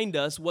remind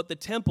us what the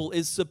temple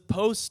is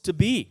supposed to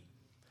be.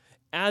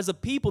 As a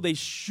people, they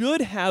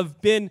should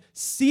have been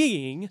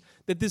seeing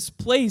that this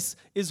place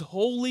is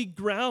holy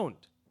ground.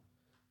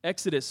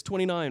 Exodus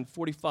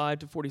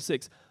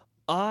 29:45-46.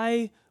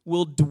 I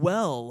will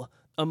dwell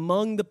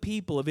among the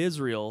people of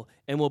Israel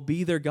and will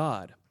be their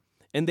God.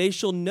 And they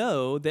shall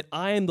know that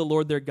I am the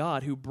Lord their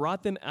God, who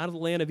brought them out of the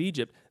land of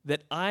Egypt,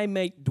 that I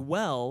may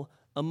dwell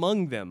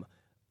among them.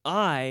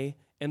 I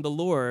am the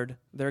Lord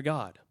their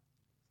God.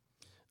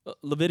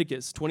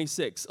 Leviticus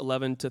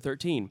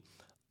 26:11-13.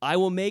 I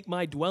will make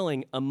my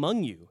dwelling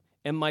among you,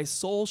 and my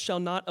soul shall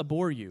not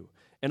abhor you.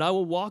 And I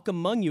will walk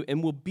among you,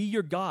 and will be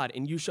your God,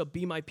 and you shall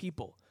be my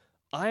people.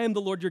 I am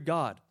the Lord your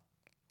God,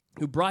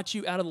 who brought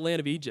you out of the land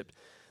of Egypt,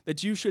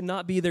 that you should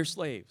not be their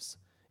slaves.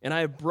 And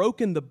I have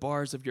broken the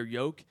bars of your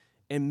yoke,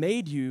 and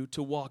made you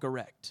to walk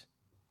erect.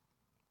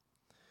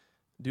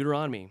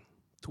 Deuteronomy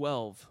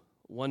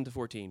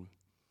 12:1-14.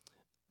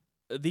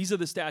 These are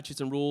the statutes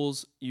and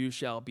rules you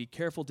shall be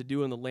careful to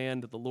do in the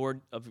land that the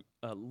Lord,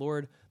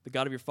 the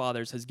God of your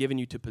fathers, has given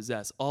you to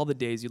possess all the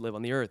days you live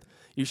on the earth.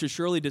 You shall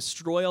surely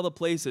destroy all the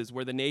places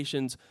where the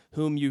nations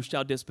whom you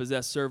shall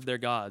dispossess serve their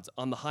gods,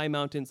 on the high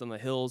mountains, on the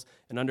hills,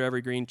 and under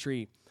every green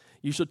tree.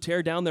 You shall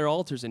tear down their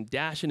altars and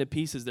dash into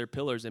pieces their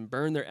pillars and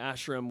burn their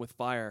Asherim with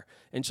fire,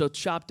 and shall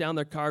chop down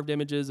their carved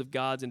images of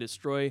gods and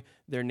destroy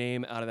their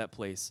name out of that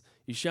place.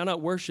 You shall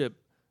not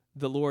worship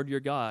the Lord your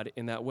God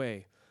in that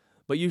way.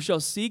 But you shall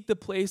seek the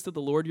place that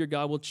the Lord your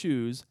God will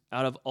choose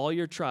out of all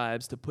your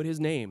tribes to put his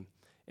name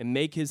and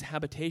make his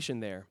habitation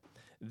there.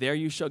 There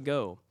you shall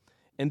go.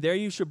 And there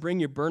you shall bring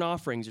your burnt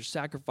offerings, your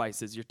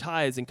sacrifices, your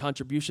tithes and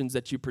contributions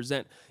that you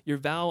present, your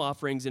vow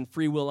offerings and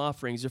free will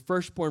offerings, your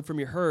firstborn from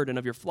your herd and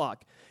of your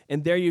flock.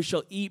 And there you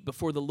shall eat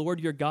before the Lord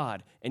your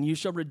God, and you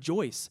shall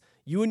rejoice,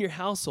 you and your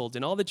households,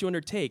 in all that you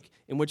undertake,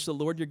 in which the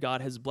Lord your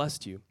God has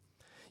blessed you.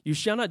 You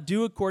shall not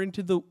do according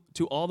to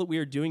all that we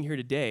are doing here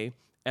today,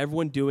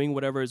 everyone doing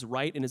whatever is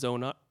right in his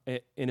own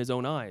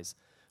eyes.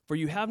 For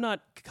you have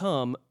not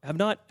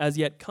as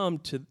yet come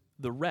to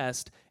the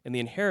rest and the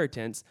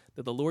inheritance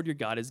that the Lord your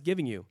God is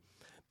giving you.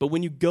 But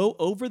when you go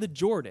over the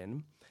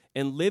Jordan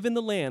and live in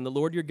the land the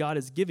Lord your God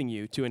is giving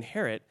you to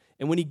inherit,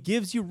 and when he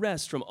gives you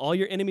rest from all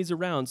your enemies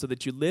around so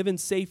that you live in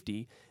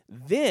safety,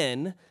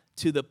 then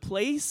to the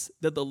place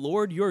that the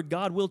Lord your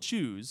God will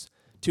choose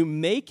to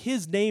make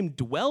his name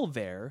dwell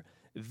there,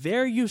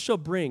 there you shall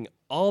bring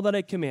all that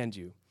I command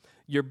you,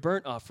 your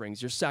burnt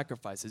offerings, your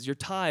sacrifices, your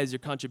tithes, your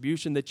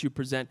contribution that you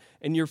present,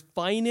 and your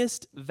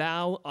finest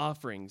vow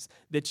offerings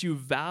that you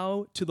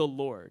vow to the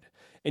Lord.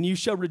 And you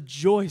shall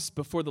rejoice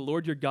before the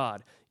Lord your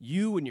God,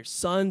 you and your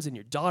sons and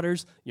your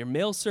daughters, your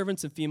male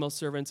servants and female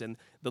servants, and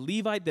the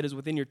Levite that is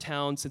within your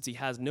town, since he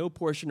has no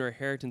portion or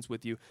inheritance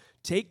with you.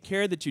 Take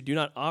care that you do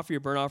not offer your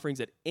burnt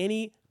offerings at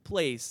any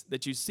place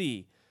that you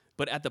see,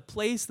 but at the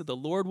place that the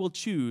Lord will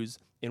choose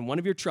in one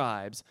of your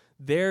tribes,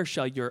 there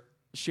shall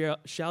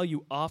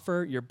you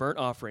offer your burnt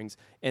offerings,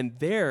 and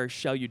there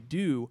shall you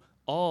do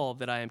all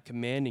that I am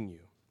commanding you.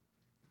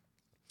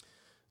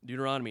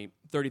 Deuteronomy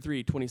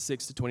 33,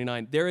 26 to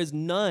 29. There is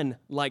none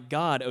like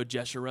God, O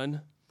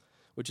Jeshurun,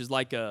 which is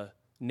like a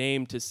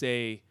name to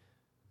say,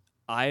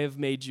 I have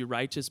made you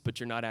righteous, but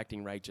you're not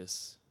acting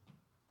righteous.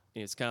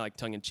 And it's kind of like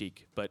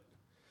tongue-in-cheek, but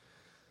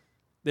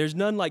there's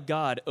none like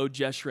God, O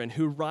Jeshurun,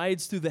 who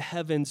rides through the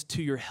heavens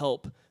to your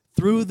help,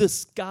 through the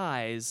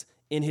skies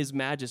in his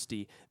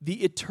majesty.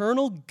 The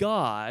eternal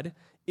God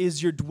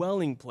is your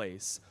dwelling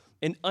place,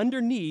 and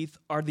underneath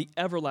are the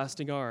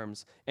everlasting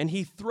arms. And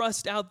he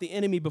thrust out the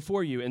enemy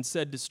before you and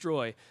said,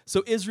 destroy.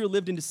 So Israel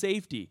lived into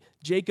safety.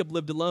 Jacob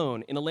lived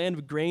alone in a land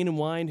of grain and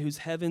wine whose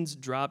heavens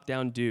dropped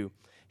down dew.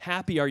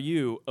 Happy are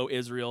you, O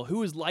Israel,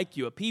 who is like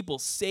you, a people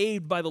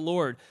saved by the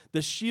Lord,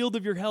 the shield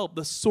of your help,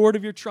 the sword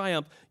of your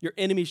triumph. Your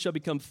enemies shall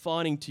become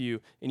fawning to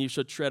you, and you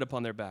shall tread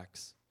upon their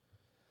backs.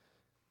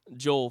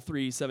 Joel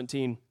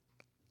 3:17.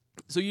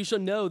 So you shall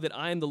know that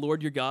I am the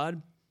Lord your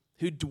God,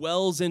 who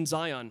dwells in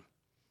Zion,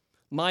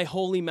 my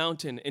holy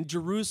mountain, and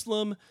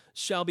Jerusalem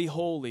shall be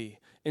holy,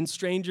 and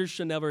strangers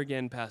shall never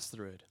again pass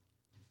through it.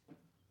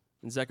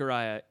 In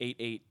Zechariah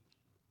 8:8.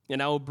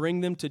 And I will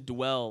bring them to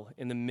dwell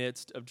in the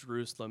midst of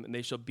Jerusalem, and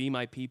they shall be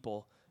my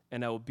people,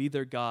 and I will be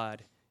their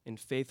God in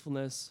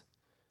faithfulness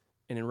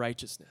and in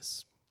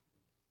righteousness.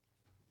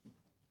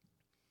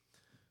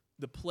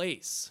 The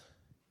place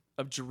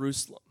of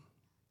Jerusalem,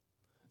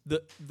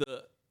 the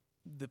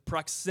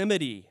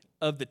proximity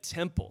of the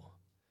temple,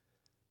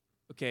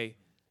 okay,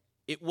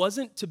 it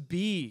wasn't to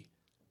be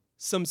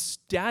some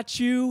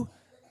statue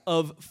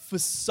of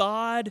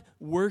facade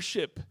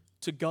worship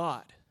to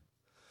God.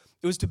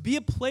 It was to be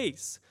a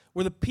place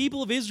where the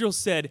people of Israel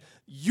said,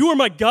 you are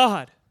my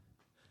God,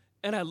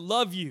 and I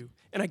love you,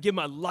 and I give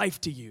my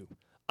life to you.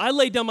 I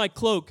lay down my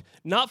cloak,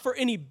 not for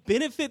any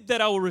benefit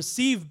that I will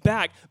receive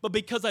back, but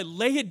because I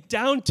lay it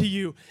down to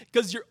you,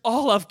 because you're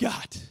all I've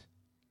got.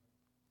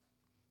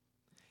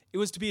 It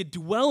was to be a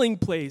dwelling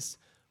place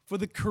for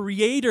the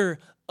creator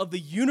of the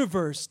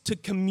universe to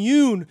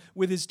commune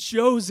with his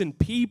chosen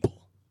people.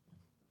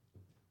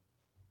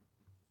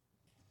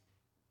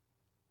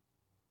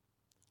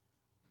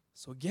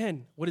 So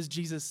again, what is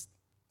Jesus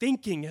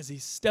thinking as he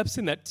steps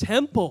in that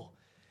temple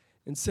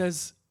and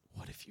says,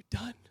 what have you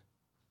done?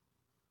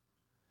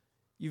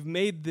 You've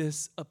made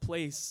this a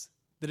place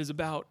that is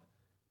about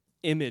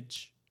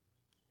image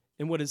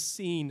and what is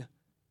seen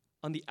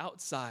on the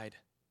outside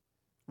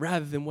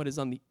rather than what is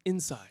on the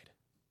inside.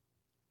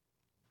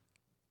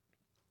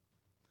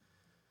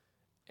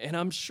 And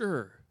I'm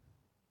sure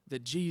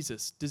that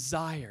Jesus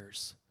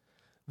desires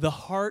the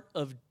heart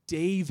of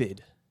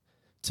David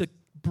to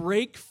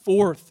break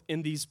forth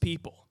in these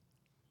people,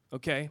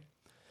 okay?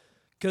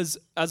 Because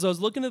as I was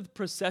looking at the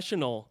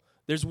processional,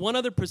 there's one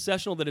other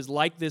processional that is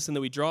like this and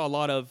that we draw a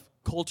lot of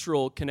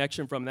cultural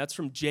connection from. That's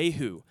from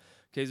Jehu.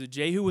 Okay, so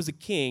Jehu was a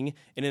king,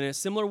 and in a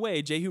similar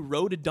way, Jehu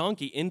rode a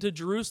donkey into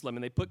Jerusalem,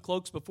 and they put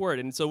cloaks before it.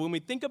 And so when we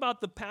think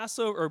about the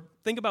Passover, or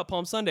think about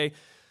Palm Sunday,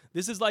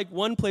 this is like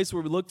one place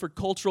where we look for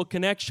cultural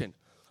connection.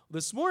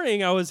 This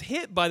morning, I was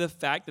hit by the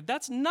fact that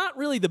that's not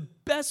really the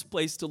best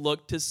place to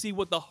look to see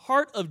what the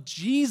heart of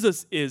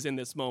Jesus is in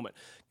this moment.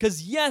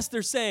 Because yes,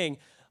 they're saying,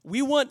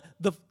 we want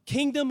the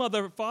kingdom of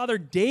our father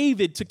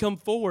David to come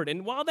forward.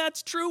 And while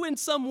that's true in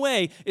some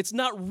way, it's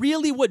not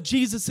really what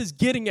Jesus is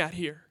getting at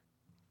here.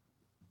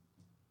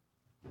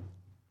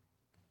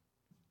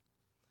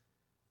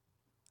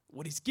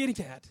 What he's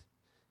getting at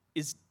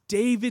is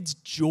David's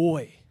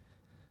joy.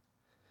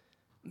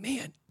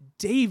 Man,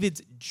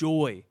 David's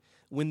joy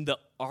when the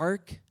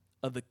Ark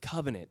of the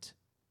Covenant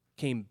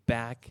came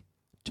back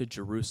to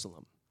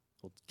Jerusalem.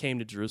 Well, came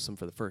to Jerusalem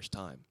for the first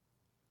time.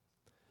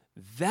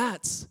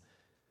 That's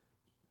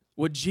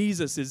what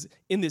Jesus is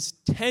in this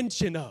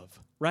tension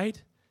of,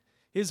 right?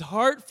 His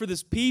heart for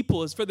this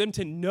people is for them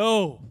to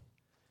know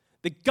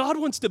that God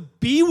wants to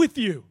be with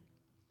you.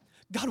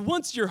 God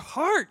wants your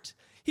heart.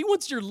 He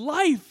wants your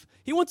life.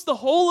 He wants the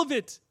whole of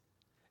it.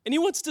 And he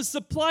wants to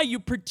supply you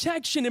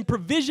protection and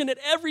provision at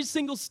every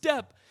single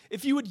step.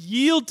 If you would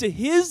yield to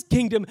his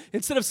kingdom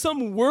instead of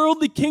some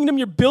worldly kingdom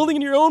you're building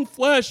in your own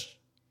flesh.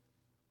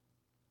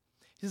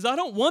 He says, I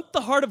don't want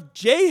the heart of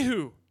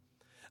Jehu.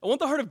 I want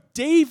the heart of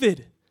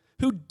David,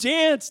 who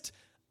danced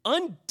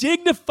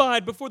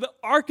undignified before the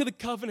Ark of the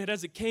Covenant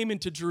as it came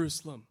into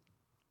Jerusalem.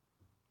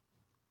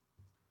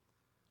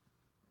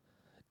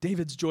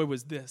 David's joy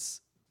was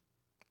this.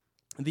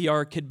 The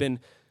Ark had been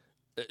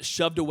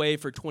shoved away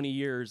for 20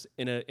 years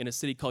in a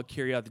city called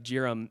Kiriath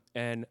Jearim,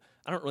 and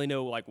I don't really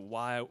know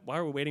why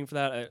are we waiting for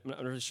that. I'm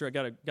not really sure. I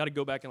gotta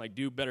go back and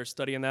do better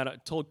study on that. I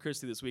told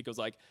Christy this week, I was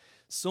like,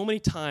 so many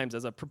times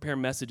as I prepare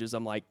messages,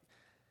 I'm like,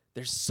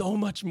 there's so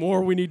much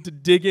more we need to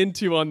dig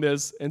into on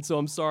this, and so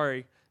I'm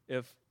sorry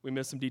if we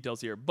missed some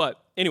details here.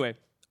 But anyway,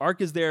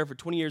 Ark is there for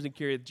 20 years in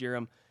Kiriath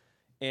Jearim,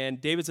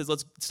 and David says,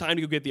 it's time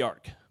to go get the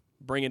Ark.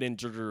 Bring it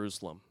into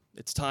Jerusalem.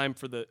 It's time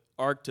for the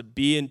Ark to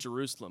be in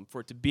Jerusalem,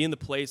 for it to be in the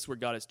place where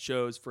God has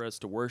chose for us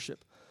to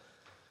worship.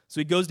 So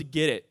he goes to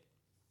get it,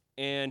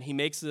 and he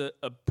makes a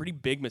pretty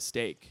big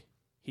mistake.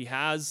 He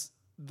has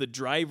the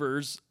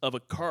drivers of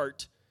a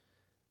cart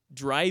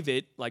drive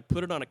it,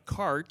 put it on a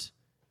cart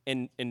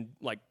and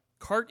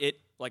cart it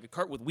like a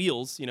cart with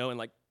wheels,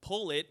 and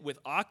pull it with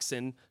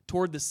oxen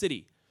toward the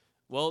city.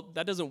 Well,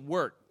 that doesn't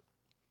work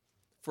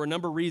for a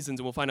number of reasons,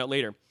 and we'll find out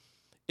later.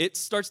 It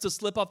starts to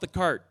slip off the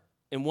cart,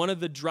 and one of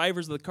the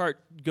drivers of the cart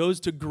goes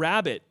to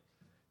grab it,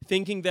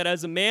 thinking that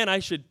as a man I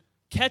should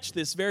catch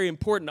this very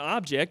important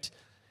object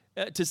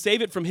to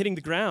save it from hitting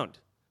the ground,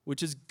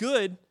 which is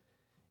good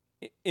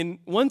in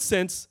one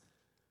sense,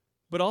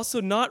 but also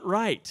not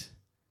right,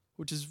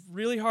 which is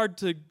really hard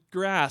to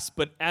grasp.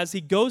 But as he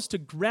goes to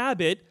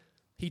grab it,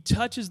 he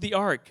touches the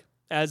ark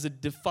as a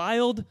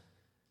defiled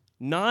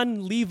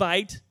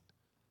non-Levite,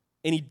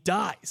 and he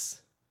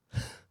dies.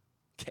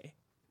 Okay.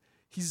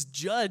 He's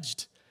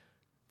judged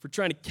for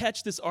trying to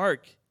catch this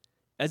ark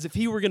as if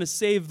he were going to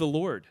save the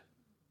Lord.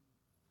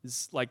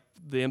 Is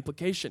the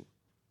implication.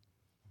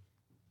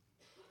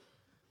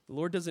 The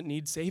Lord doesn't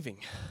need saving.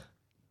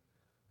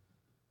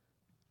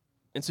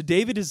 And so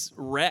David is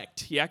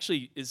wrecked. He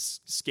actually is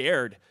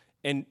scared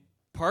and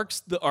parks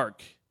the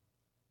ark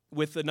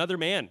with another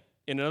man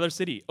in another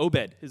city.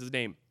 Obed is his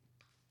name.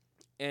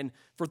 And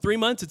for 3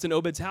 months, it's in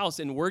Obed's house,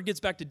 and word gets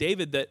back to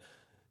David that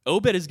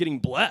Obed is getting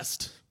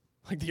blessed.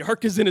 The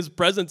ark is in his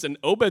presence, and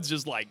Obed's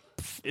just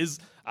his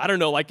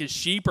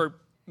sheep are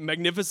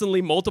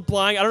magnificently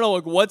multiplying. I don't know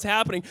what's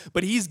happening,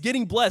 but he's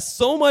getting blessed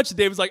so much that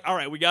David's all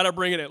right, we got to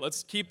bring it in.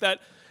 Let's keep that.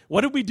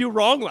 What did we do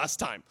wrong last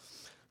time?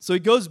 So he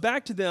goes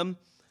back to them,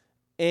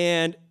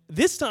 and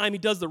this time he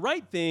does the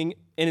right thing,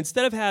 and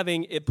instead of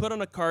having it put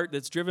on a cart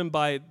that's driven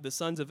by the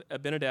sons of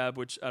Abinadab,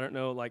 which I don't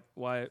know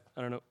why,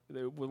 I don't know,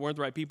 they weren't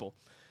the right people.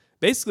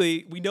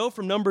 Basically, we know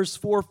from Numbers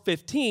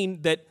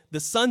 4:15 that the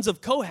sons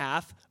of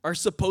Kohath are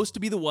supposed to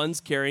be the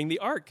ones carrying the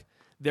ark.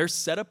 They're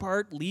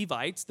set-apart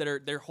Levites that are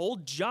their whole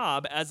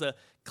job as a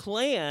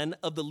clan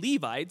of the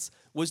Levites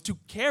was to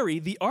carry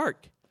the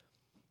ark.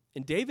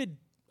 And David,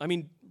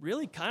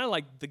 really kind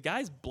of the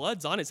guy's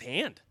blood's on his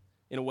hand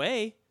in a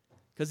way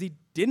because he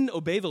didn't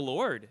obey the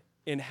Lord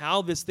in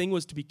how this thing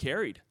was to be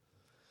carried.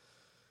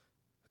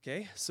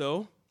 Okay,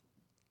 so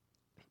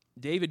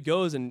David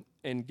goes and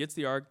gets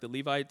the ark. The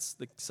Levites,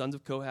 the sons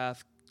of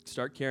Kohath,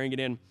 start carrying it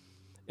in.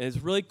 And it's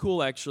really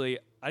cool, actually.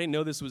 I didn't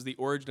know this was the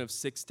origin of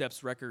 6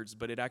 Steps Records,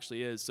 but it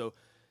actually is. So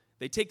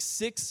they take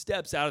 6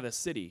 steps out of the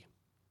city,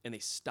 and they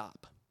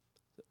stop.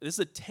 This is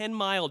a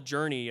 10-mile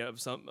journey of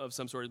some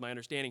sort, is my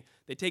understanding.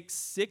 They take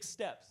 6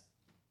 steps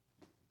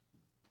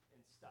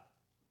and stop.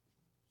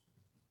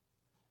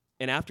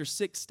 And after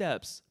 6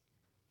 steps,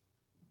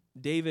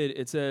 David,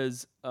 it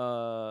says,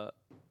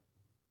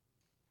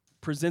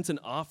 presents an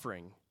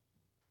offering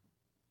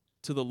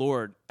to the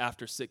Lord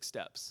after 6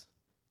 steps.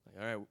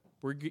 All right,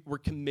 we're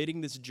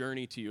committing this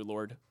journey to you,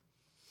 Lord.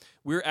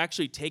 We're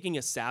actually taking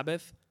a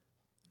Sabbath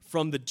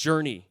from the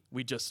journey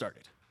we just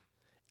started.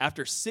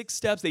 After 6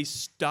 steps, they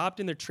stopped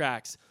in their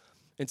tracks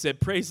and said,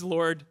 praise the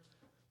Lord.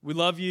 We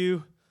love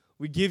you.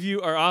 We give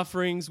you our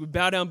offerings. We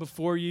bow down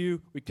before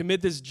you. We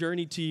commit this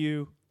journey to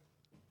you.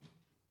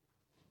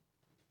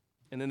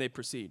 And then they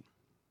proceed.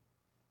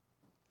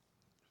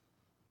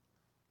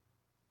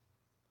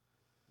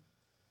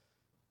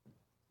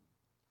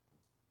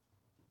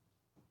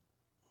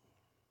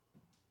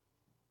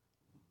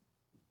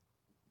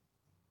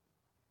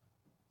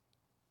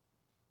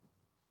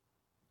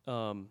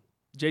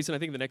 Jason, I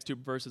think the next 2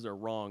 verses are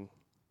wrong.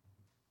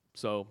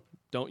 So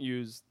don't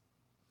use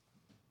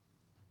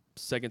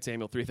 2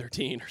 Samuel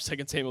 3:13 or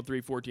 2 Samuel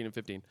 3:14 and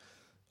 15.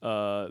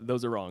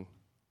 Those are wrong.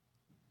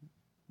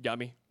 Got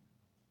me?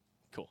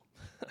 Cool.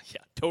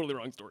 Yeah, totally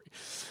wrong story.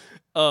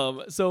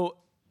 So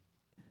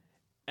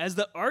as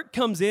the ark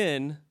comes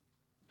in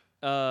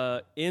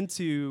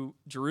into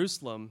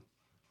Jerusalem,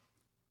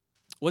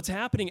 what's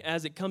happening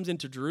as it comes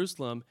into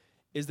Jerusalem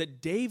is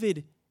that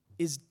David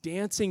is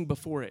dancing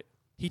before it.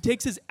 He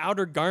takes his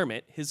outer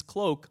garment, his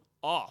cloak,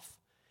 off,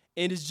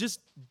 and is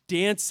just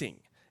dancing,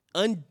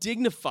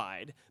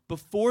 undignified,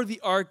 before the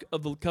Ark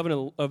of the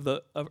Covenant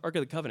Ark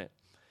of the Covenant.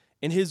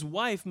 And his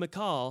wife,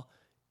 Michal,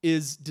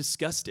 is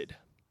disgusted.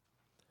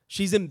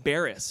 She's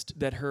embarrassed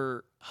that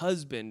her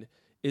husband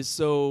is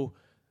so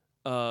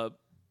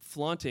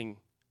flaunting,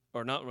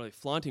 or not really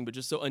flaunting, but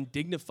just so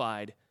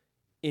undignified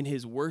in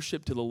his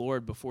worship to the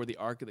Lord before the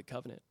Ark of the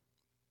Covenant.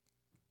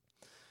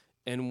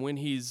 And when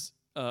he's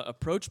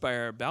approached by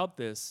her about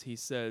this, he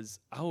says,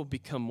 I will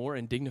become more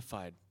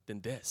undignified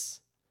than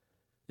this.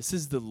 This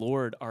is the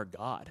Lord our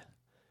God.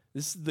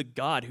 This is the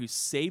God who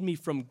saved me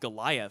from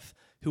Goliath,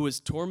 who was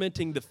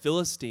tormenting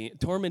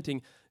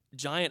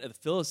giant of the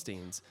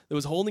Philistines, that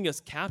was holding us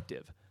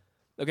captive.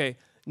 Okay,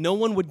 no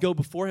one would go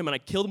before him, and I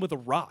killed him with a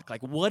rock.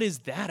 Like, what is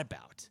that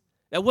about?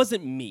 That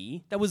wasn't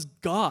me. That was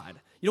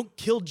God. You don't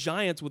kill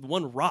giants with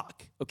one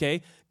rock,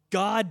 okay?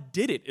 God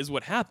did it is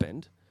what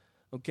happened,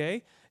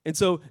 okay? And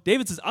so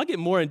David says, I'll get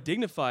more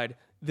undignified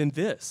than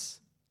this.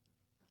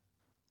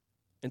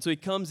 And so he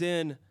comes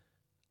in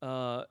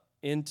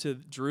into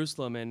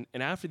Jerusalem, and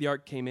after the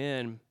ark came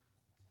in,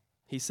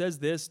 he says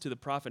this to the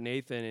prophet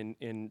Nathan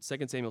in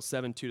 2 Samuel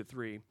 7,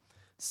 2-3.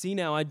 See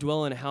now, I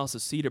dwell in a house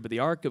of cedar, but the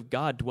ark of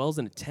God dwells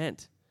in a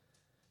tent.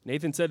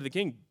 Nathan said to the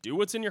king, do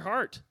what's in your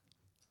heart.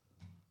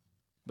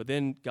 But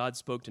then God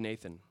spoke to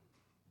Nathan,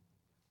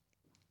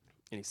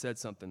 and he said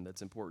something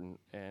that's important,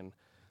 and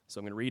so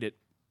I'm going to read it.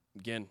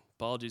 Again,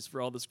 apologies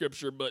for all the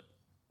scripture, but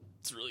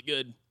it's really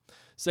good.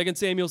 2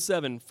 Samuel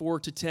 7,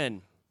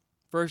 4-10.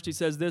 First, he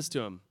says this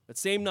to him. That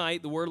same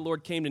night, the word of the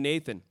Lord came to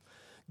Nathan.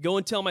 Go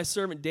and tell my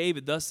servant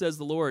David, thus says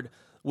the Lord,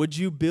 would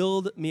you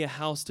build me a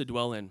house to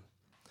dwell in?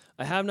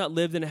 I have not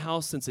lived in a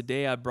house since the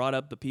day I brought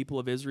up the people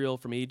of Israel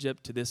from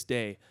Egypt to this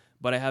day,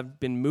 but I have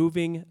been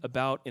moving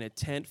about in a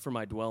tent for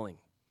my dwelling.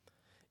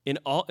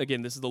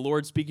 Again, this is the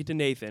Lord speaking to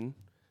Nathan,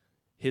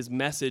 his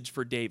message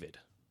for David.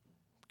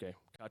 Okay,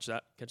 catch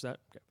that?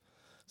 Okay.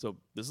 So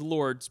this is the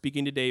Lord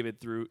speaking to David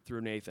through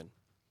Nathan.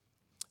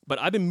 But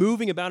I've been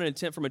moving about in a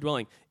tent for my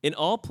dwelling. In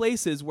all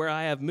places where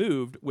I have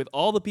moved with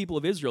all the people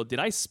of Israel, did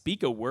I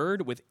speak a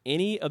word with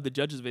any of the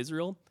judges of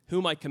Israel,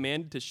 whom I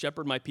commanded to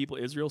shepherd my people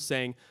Israel,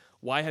 saying,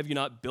 why have you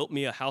not built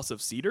me a house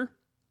of cedar?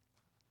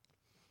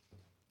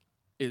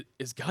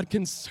 Is God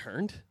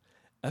concerned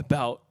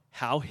about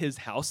how his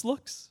house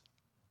looks?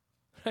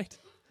 Right?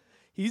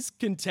 He's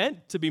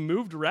content to be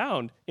moved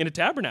around in a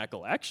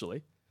tabernacle,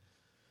 actually.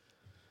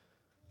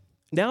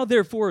 Now,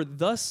 therefore,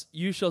 thus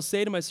you shall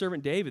say to my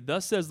servant David,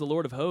 thus says the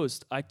Lord of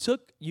hosts, I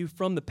took you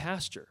from the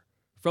pasture,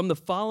 from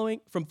following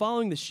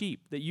the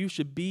sheep, that you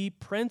should be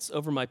prince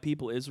over my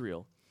people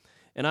Israel.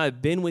 And I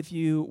have been with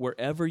you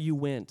wherever you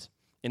went,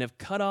 and have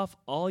cut off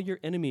all your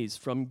enemies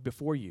from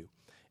before you.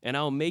 And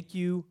I will make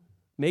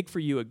for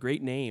you a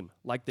great name,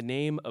 like the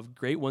name of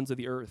great ones of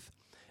the earth.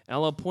 And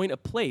I'll appoint a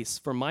place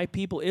for my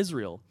people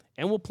Israel,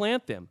 and will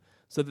plant them,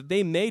 so that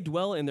they may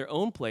dwell in their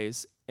own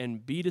place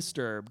and be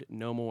disturbed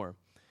no more.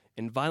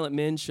 And violent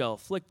men shall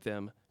afflict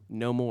them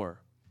no more,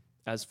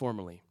 as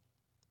formerly.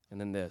 And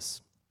then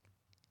this,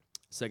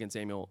 2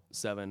 Samuel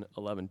 7,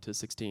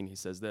 11-16, he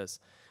says this,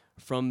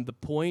 from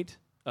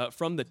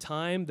the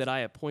time that I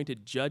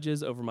appointed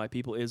judges over my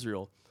people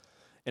Israel,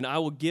 and I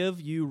will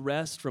give you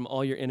rest from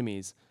all your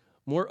enemies.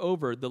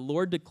 Moreover, the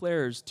Lord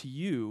declares to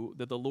you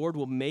that the Lord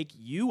will make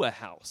you a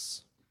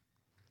house.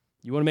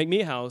 You want to make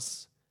me a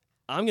house?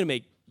 I'm going to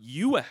make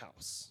you a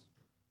house.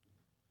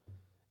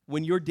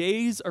 When your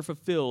days are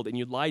fulfilled and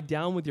you lie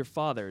down with your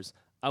fathers,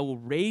 I will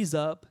raise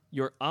up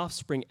your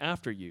offspring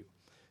after you,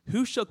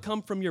 who shall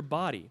come from your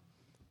body,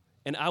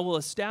 and I will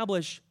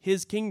establish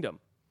his kingdom.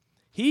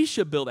 He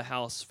shall build a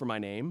house for my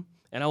name,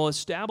 and I will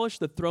establish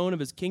the throne of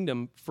his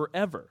kingdom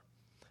forever.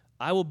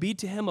 I will be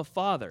to him a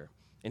father,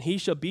 and he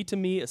shall be to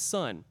me a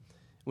son.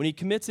 When he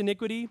commits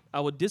iniquity, I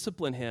will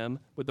discipline him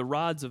with the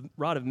rod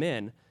of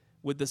men,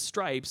 with the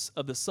stripes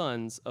of the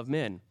sons of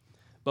men.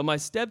 But my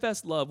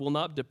steadfast love will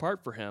not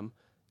depart from him,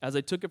 as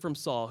I took it from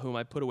Saul, whom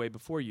I put away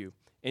before you.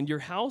 And your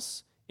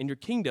house and your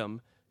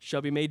kingdom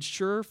shall be made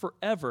sure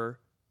forever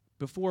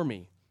before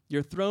me.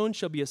 Your throne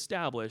shall be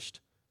established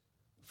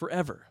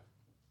forever.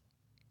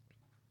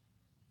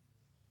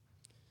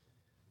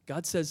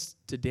 God says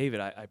to David,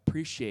 I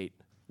appreciate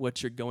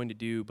what you're going to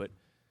do, but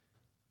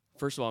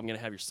first of all, I'm going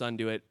to have your son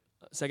do it.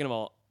 Second of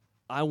all,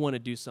 I want to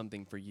do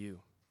something for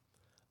you.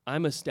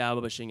 I'm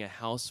establishing a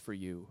house for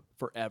you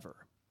forever.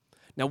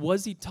 Now,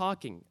 was he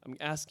talking? I'm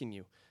asking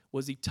you.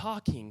 Was he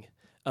talking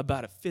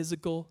about a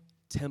physical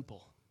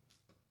temple?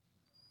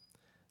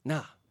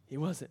 Nah, he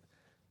wasn't.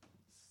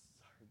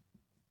 Sorry.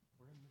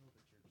 We're in the middle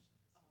of the church.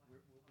 We'll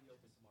be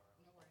open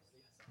tomorrow.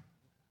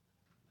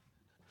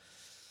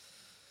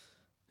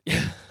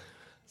 Yeah.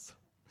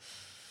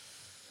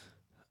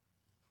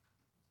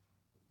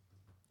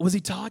 Was he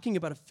talking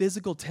about a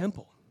physical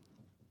temple?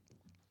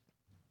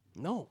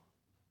 No.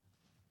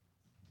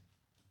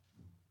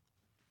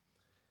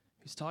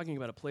 He's talking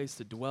about a place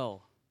to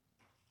dwell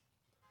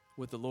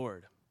with the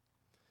Lord.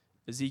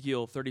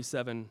 Ezekiel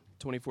 37,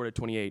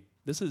 24-28.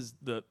 This is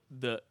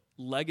the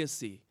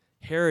legacy,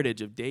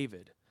 heritage of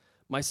David.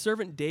 My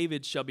servant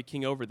David shall be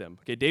king over them.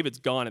 Okay, David's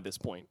gone at this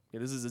point.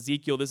 Okay, this is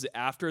Ezekiel. This is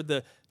after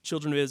the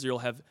children of Israel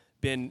have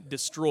been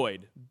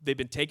destroyed. They've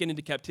been taken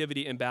into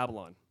captivity in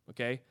Babylon.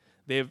 Okay,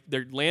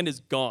 their land is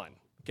gone.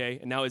 Okay,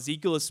 and now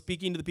Ezekiel is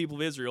speaking to the people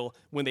of Israel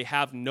when they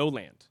have no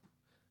land.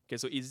 Okay,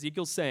 so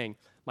Ezekiel's saying,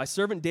 My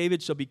servant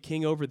David shall be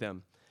king over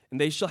them, and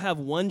they shall have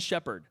one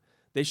shepherd.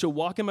 They shall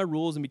walk in my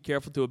rules and be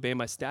careful to obey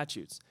my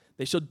statutes.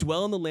 They shall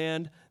dwell in the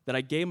land that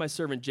I gave my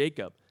servant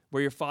Jacob,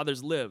 where your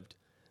fathers lived.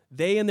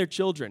 They and their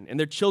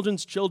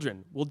children's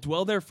children will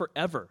dwell there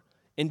forever,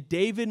 and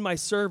David my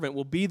servant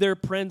will be their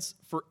prince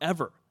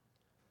forever.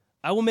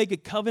 I will make a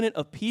covenant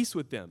of peace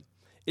with them.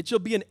 It shall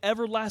be an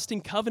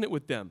everlasting covenant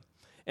with them.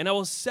 And I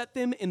will set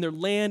them in their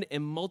land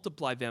and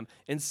multiply them,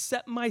 and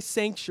set my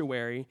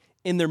sanctuary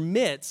in their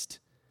midst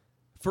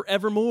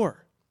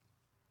forevermore.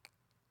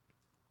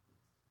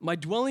 My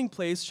dwelling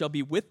place shall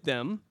be with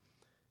them,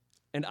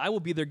 and I will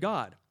be their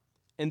God,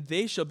 and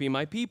they shall be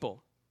my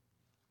people.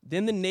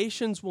 Then the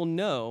nations will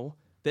know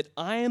that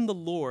I am the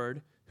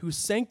Lord who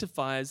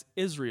sanctifies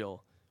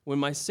Israel, when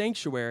my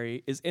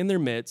sanctuary is in their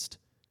midst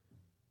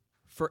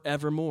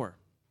forevermore.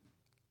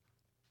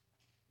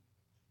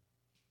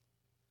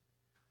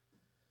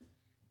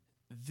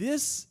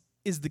 This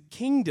is the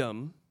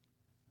kingdom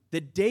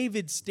that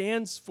David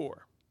stands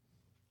for,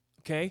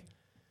 okay?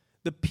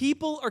 The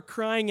people are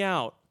crying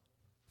out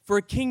for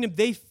a kingdom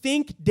they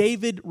think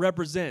David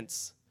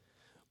represents,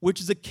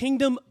 which is a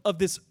kingdom of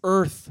this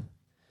earth,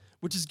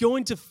 which is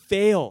going to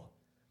fail.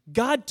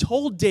 God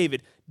told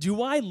David,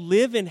 do I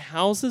live in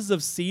houses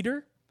of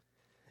cedar?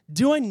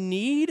 Do I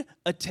need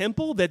a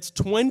temple that's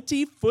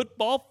 20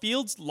 football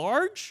fields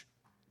large?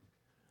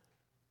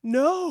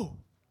 No,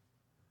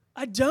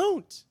 I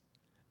don't.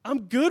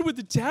 I'm good with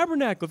the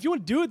tabernacle. If you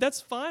want to do it,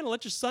 that's fine. I'll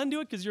let your son do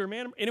it because you're a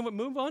man. Anyway,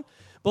 move on.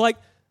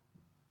 But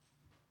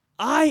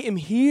I am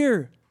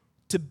here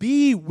to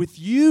be with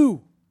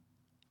you.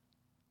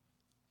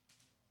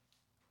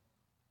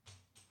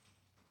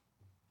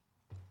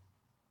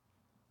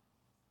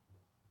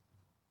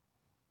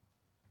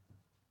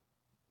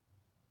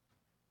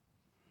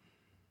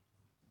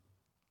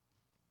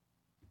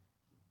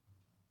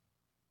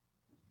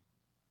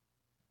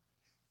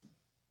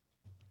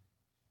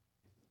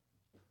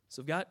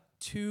 So I've got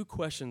 2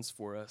 questions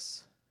for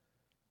us.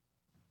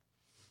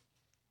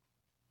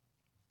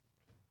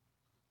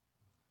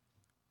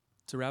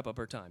 To wrap up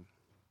our time.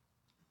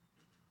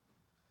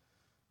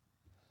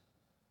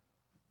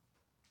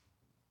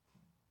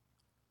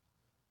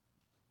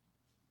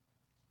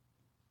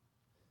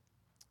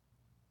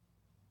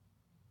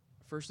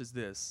 First is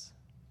this.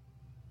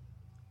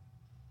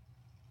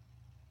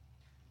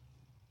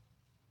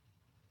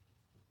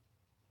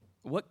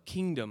 What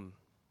kingdom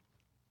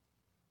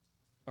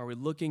are we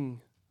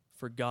looking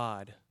for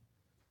God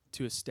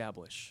to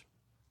establish?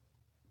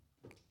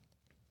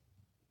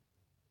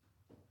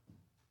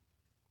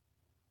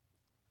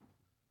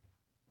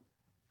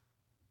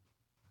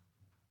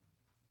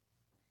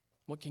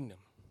 What kingdom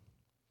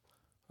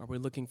are we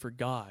looking for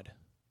God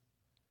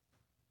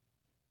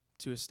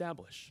to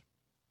establish?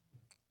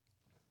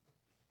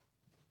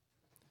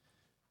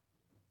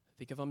 I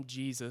think if I'm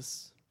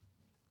Jesus,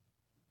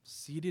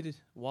 seated,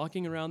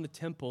 walking around the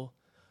temple,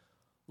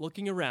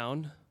 looking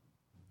around,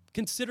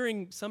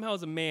 considering somehow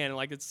as a man,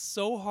 it's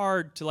so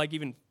hard to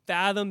even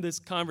fathom this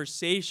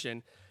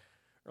conversation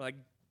or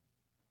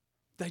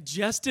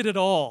digest it at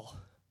all.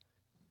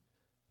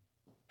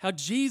 How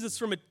Jesus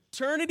from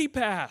eternity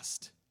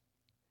past,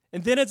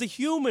 and then as a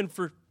human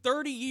for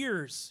 30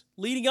 years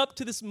leading up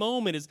to this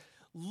moment, is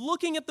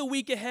looking at the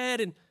week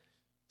ahead and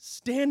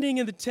standing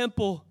in the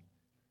temple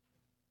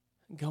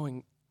and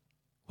going,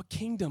 what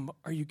kingdom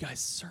are you guys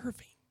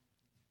serving?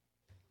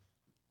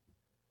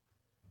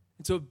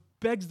 And so it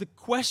begs the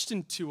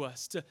question to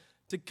us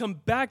to come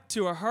back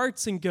to our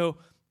hearts and go,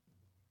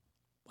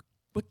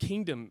 what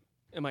kingdom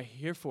am I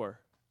here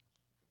for?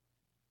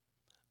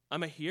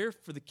 Am I here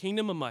for the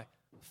kingdom of my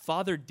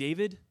father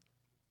David?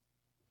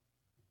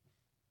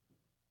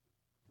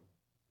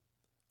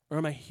 Or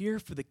am I here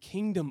for the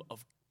kingdom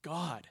of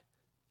God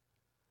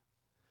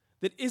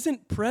that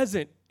isn't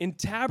present in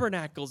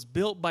tabernacles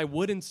built by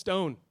wood and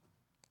stone,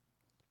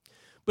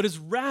 but is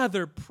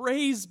rather,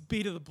 praise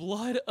be to the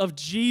blood of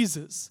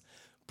Jesus,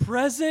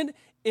 present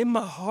in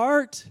my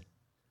heart,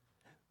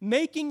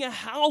 making a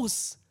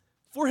house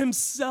for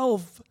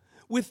himself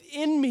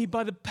within me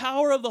by the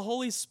power of the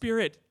Holy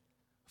Spirit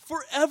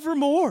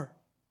forevermore?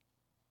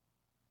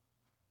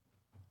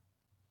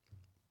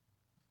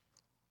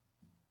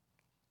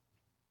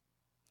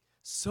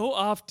 So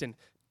often,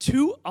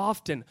 too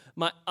often,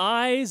 my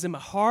eyes and my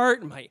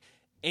heart and my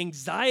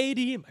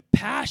anxiety and my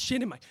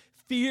passion and my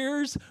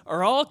fears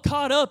are all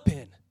caught up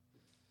in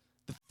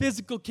the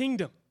physical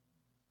kingdom.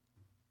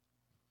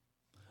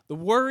 The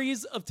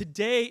worries of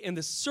today and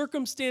the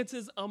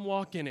circumstances I'm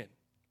walking in.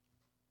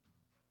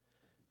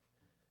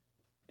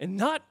 And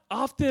not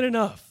often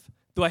enough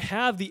do I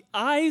have the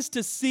eyes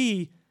to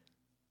see,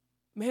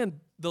 man,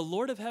 the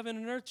Lord of heaven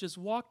and earth just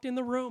walked in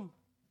the room.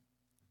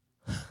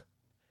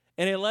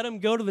 And I let him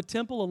go to the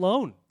temple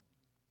alone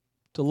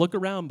to look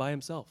around by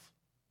himself.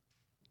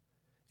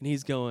 And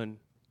he's going,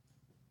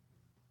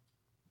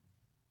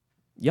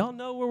 y'all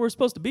know where we're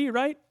supposed to be,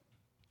 right?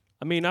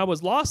 I mean, I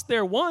was lost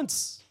there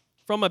once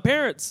from my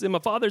parents in my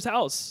father's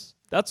house.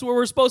 That's where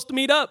we're supposed to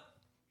meet up.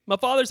 My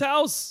father's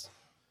house.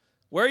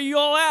 Where are you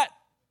all at?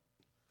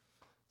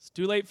 It's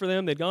too late for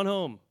them. They'd gone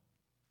home.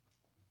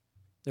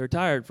 They were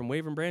tired from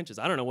waving branches.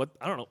 I don't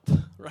know,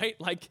 right?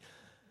 Like,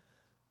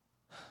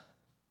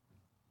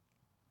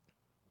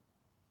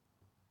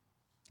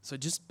 so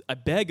I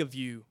beg of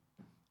you,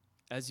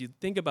 as you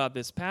think about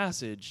this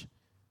passage,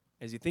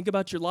 as you think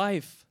about your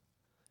life,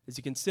 as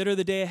you consider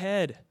the day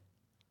ahead,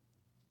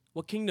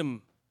 what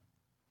kingdom?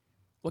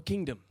 What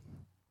kingdom?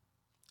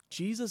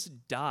 Jesus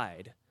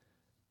died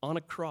on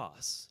a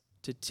cross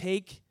to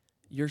take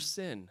your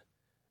sin,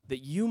 that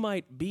you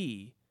might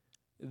be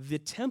the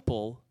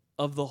temple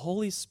of the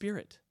Holy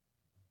Spirit,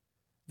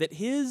 that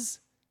his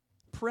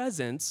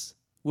presence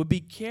would be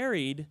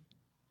carried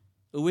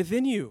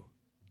within you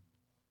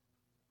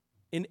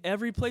in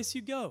every place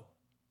you go.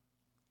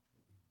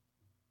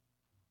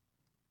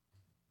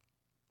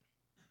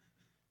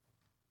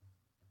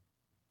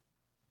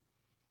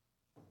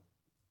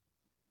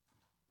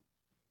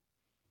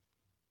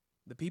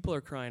 The people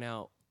are crying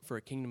out for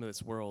a kingdom of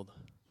this world.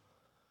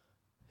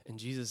 And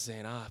Jesus is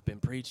saying, I've been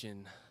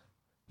preaching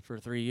for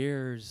 3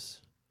 years.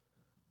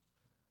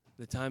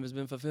 The time has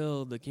been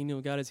fulfilled. The kingdom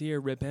of God is here.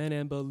 Repent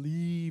and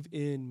believe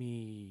in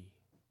me.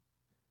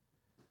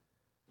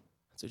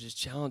 So just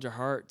challenge our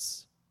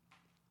hearts.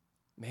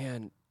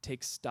 Man,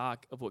 take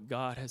stock of what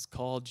God has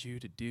called you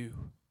to do.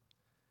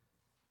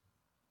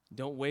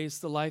 Don't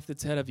waste the life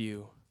that's ahead of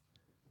you.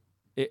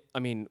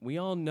 We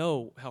all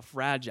know how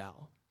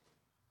fragile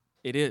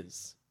it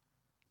is.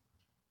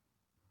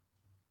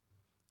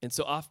 And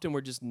so often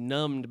we're just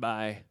numbed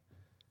by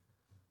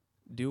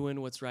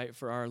doing what's right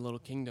for our little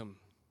kingdom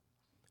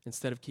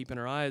instead of keeping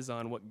our eyes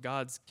on what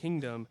God's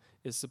kingdom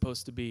is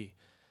supposed to be.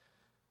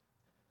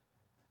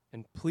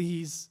 And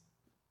please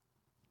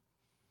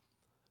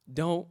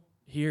don't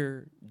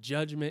hear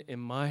judgment in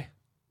my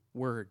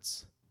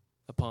words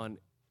upon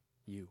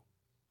you,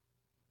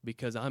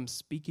 because I'm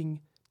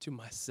speaking to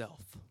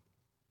myself.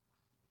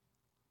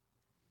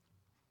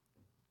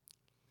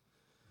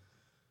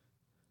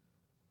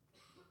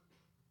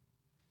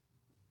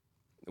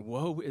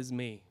 Woe is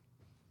me.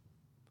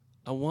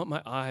 I want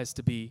my eyes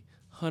to be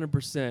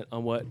 100%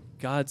 on what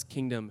God's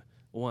kingdom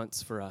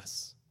wants for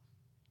us.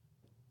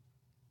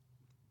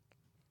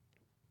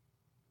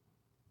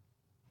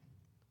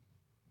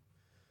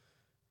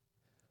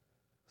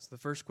 So the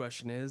first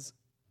question is,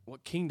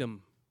 what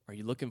kingdom are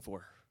you looking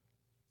for?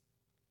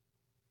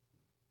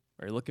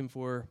 Are you looking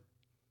for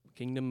a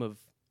kingdom of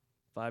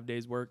 5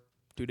 days work,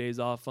 2 days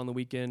off on the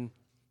weekend,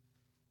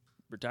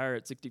 retire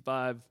at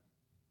 65,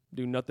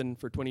 do nothing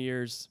for 20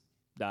 years,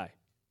 die?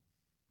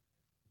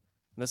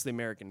 And that's the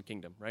American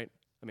kingdom, right?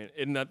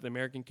 Isn't that the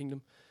American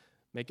kingdom?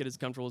 Make it as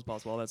comfortable as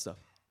possible, all that stuff.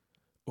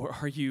 Or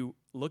are you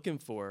looking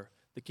for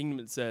the kingdom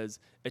that says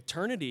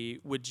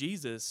eternity with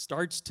Jesus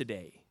starts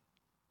today?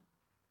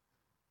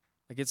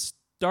 Like, it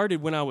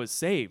started when I was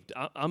saved.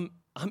 I'm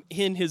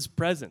in his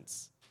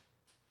presence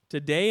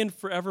today and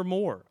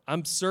forevermore.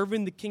 I'm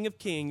serving the King of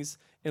Kings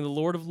and the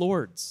Lord of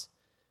Lords.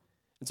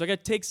 And so I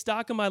got to take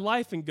stock of my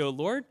life and go,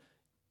 Lord,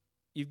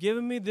 you've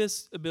given me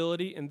this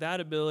ability and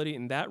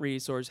that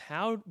resource.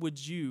 How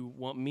would you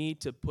want me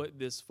to put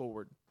this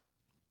forward?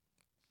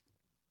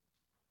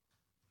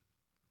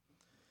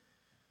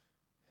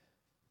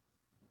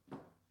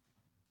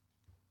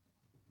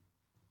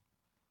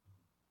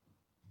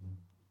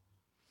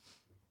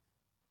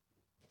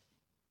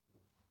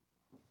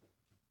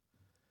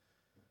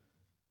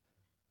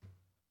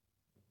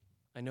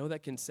 I know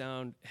that can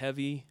sound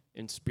heavy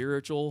and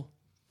spiritual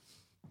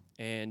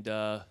and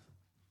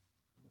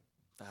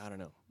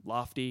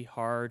lofty,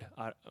 hard.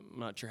 I'm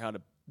not sure how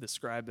to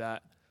describe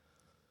that.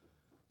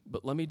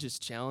 But let me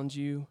just challenge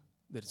you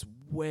that it's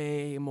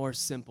way more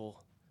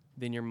simple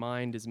than your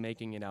mind is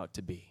making it out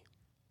to be.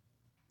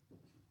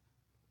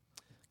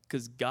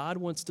 Because God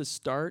wants to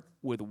start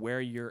with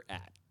where you're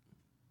at.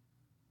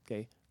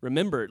 Okay?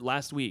 Remember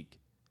last week,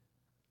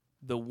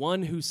 the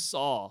one who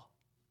saw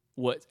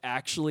what's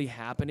actually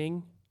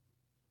happening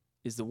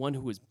is the one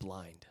who was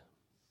blind.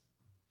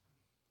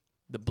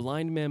 The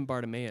blind man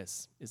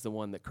Bartimaeus is the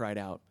one that cried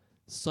out,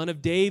 Son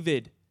of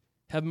David,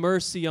 have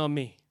mercy on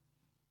me.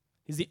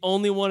 He's the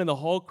only one in the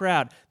whole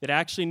crowd that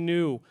actually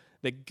knew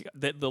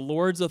that the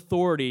Lord's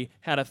authority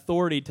had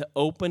authority to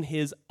open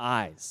his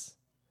eyes.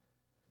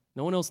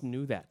 No one else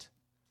knew that.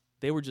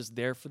 They were just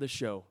there for the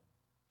show.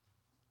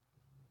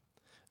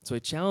 So I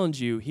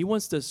challenge you, he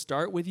wants to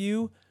start with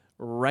you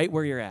right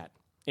where you're at.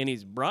 And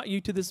he's brought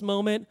you to this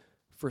moment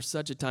for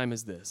such a time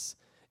as this.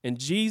 And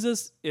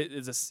Jesus,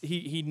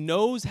 he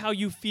knows how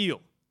you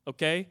feel,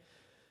 okay?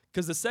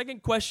 Because the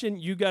second question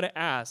you got to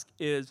ask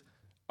is,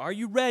 are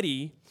you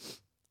ready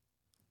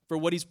for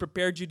what he's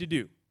prepared you to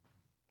do?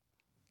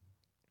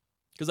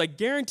 Because I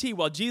guarantee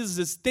while Jesus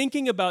is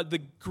thinking about the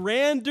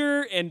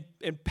grandeur and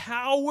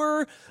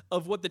power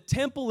of what the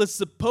temple is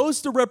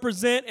supposed to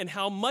represent and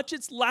how much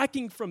it's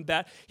lacking from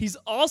that, he's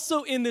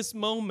also in this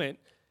moment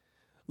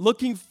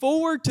looking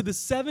forward to the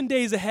 7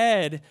 days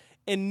ahead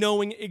and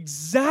knowing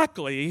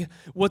exactly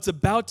what's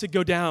about to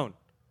go down.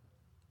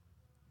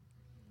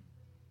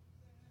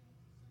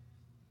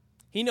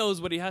 He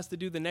knows what he has to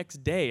do the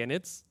next day, and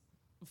it's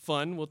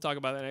fun. We'll talk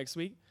about that next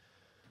week.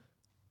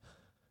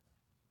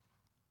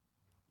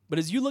 But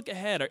as you look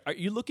ahead, are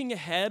you looking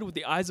ahead with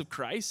the eyes of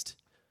Christ?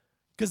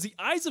 Because the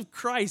eyes of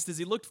Christ, as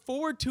he looked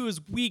forward to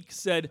his week,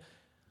 said,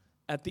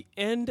 at the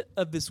end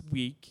of this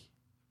week,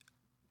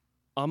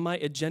 on my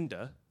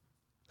agenda,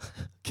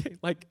 okay,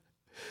 like,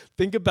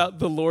 think about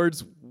the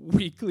Lord's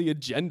weekly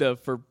agenda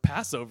for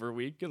Passover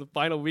week, the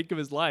final week of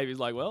his life. He's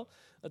like, well,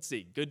 let's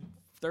see, Good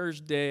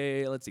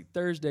Thursday,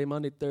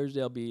 Monday,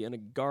 Thursday, I'll be in a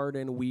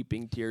garden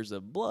weeping tears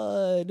of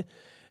blood.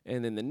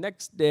 And then the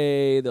next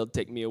day, they'll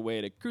take me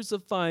away to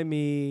crucify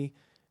me.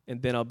 And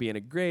then I'll be in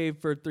a grave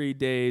for 3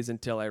 days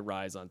until I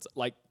rise on.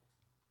 Like,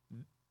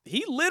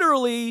 he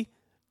literally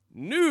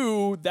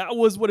knew that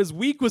was what his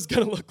week was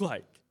going to look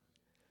like.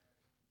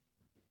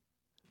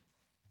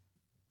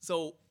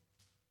 So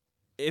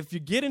if you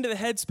get into the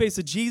headspace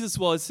of Jesus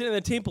while he's sitting in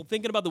the temple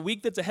thinking about the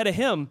week that's ahead of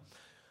him,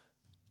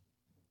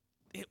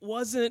 it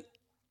wasn't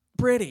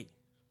pretty,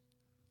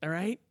 all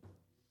right?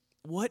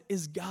 What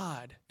is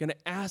God going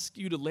to ask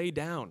you to lay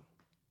down?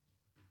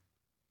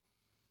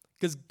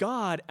 Because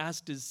God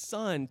asked his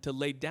son to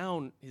lay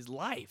down his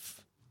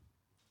life.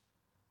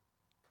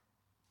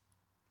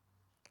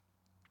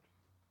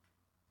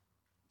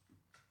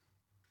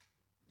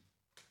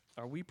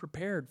 Are we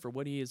prepared for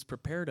what he has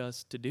prepared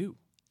us to do?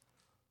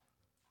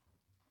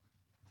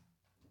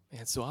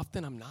 And so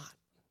often I'm not.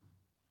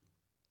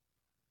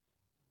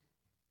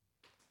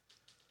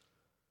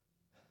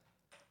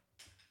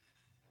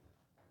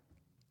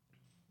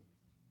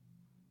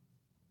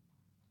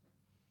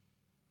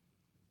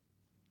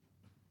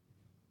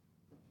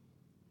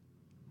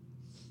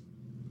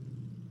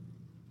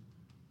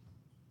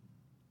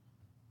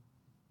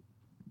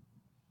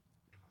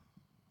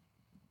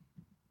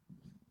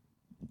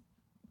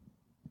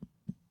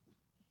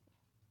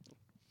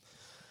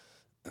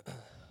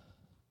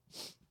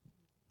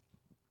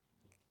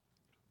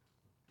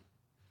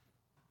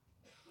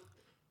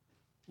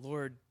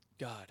 Lord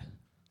God,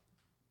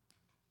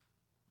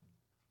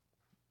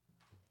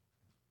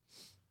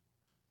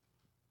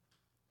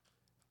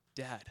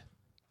 Dad,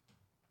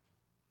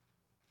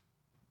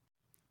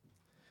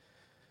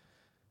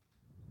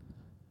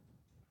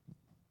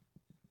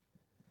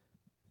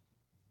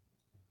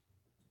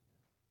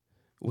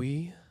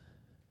 we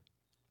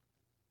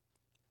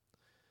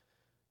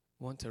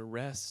want to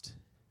rest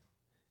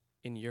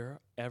in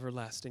your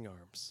everlasting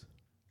arms.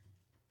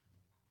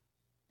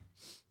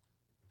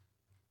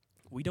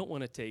 We don't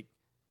want to take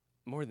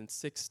more than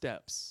 6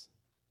 steps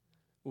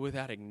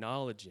without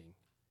acknowledging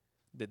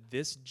that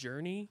this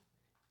journey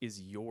is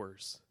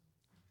yours.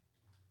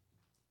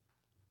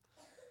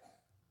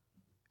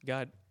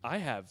 God, I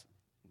have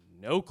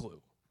no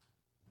clue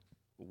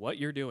what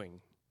you're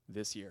doing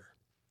this year.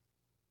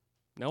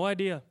 No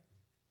idea.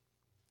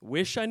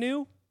 Wish I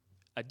knew?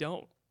 I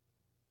don't.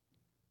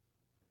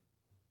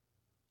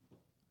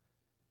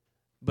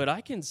 But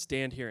I can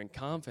stand here in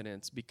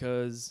confidence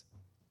because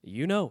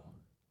you know.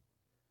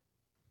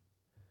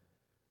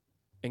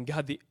 And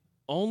God, the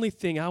only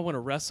thing I want to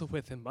wrestle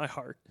with in my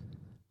heart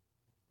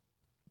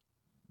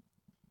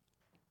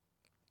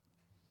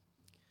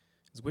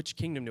is, which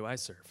kingdom do I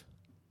serve?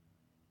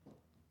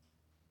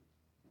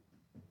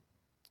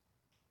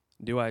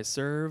 Do I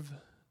serve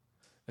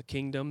a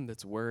kingdom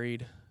that's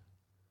worried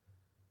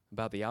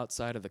about the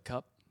outside of the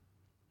cup?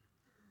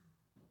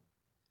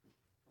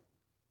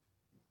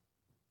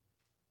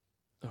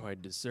 Or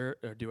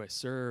do I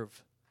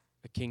serve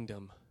a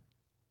kingdom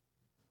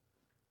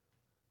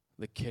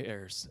that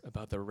cares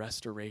about the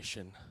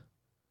restoration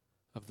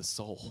of the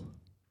soul?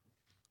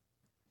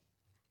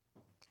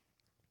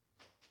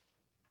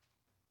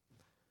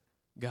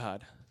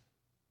 God,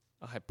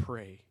 I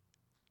pray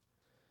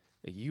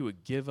that you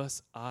would give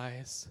us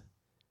eyes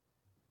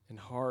and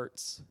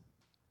hearts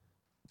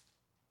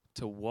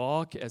to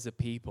walk as a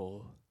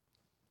people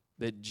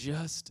that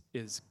just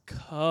is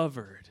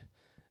covered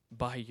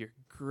by your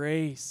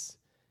grace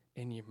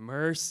and your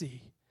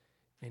mercy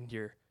and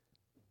your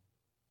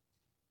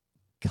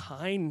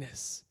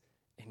kindness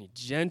and your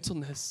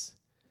gentleness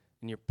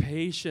and your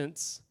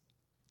patience.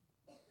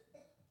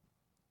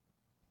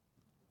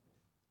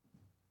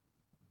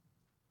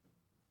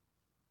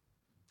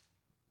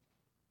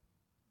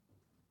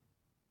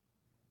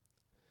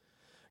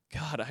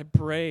 God, I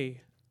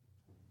pray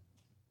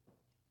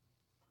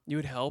you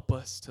would help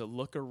us to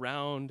look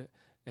around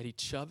at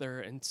each other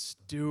and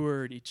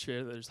steward each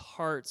other's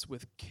hearts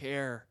with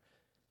care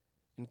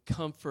and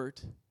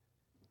comfort.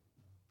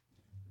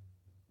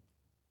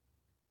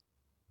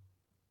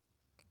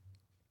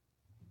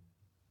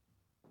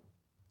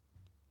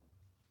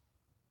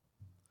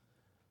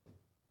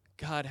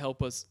 God,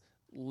 help us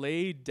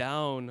lay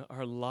down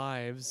our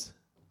lives.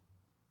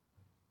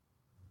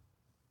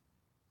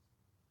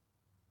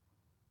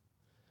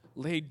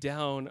 Lay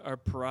down our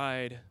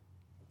pride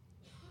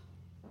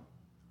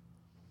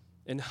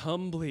and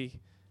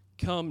humbly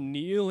come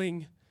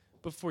kneeling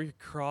before your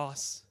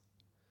cross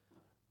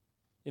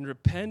in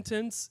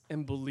repentance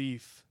and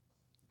belief.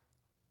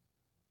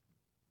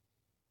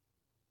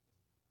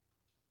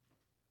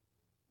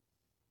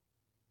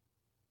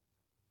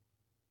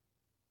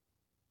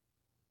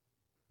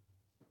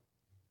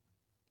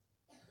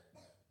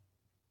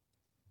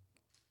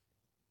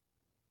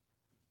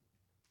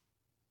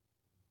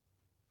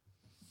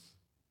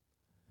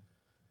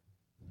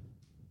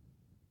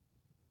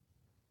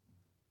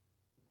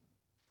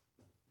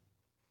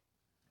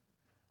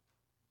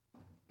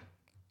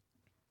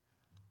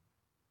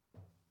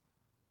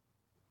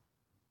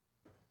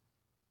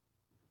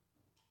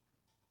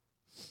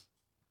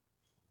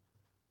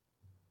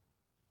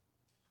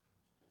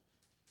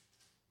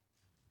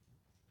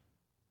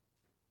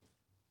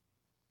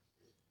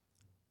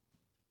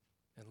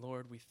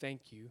 Lord, we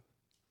thank you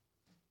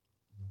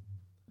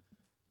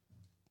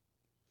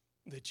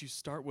that you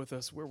start with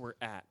us where we're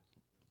at.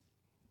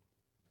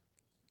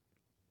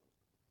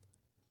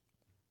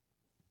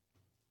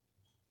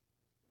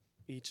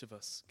 Each of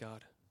us,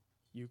 God,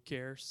 you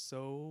care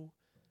so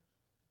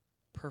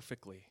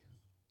perfectly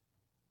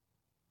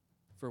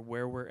for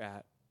where we're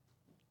at.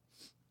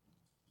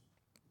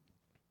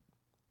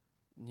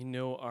 You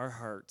know our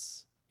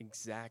hearts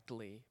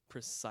exactly,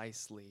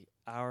 precisely.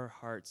 Our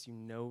hearts, you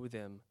know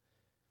them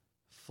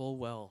full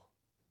well.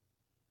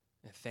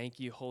 And thank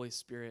you, Holy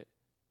Spirit,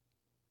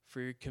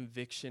 for your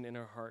conviction in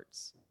our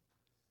hearts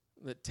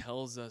that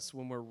tells us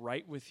when we're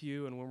right with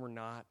you and when we're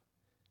not,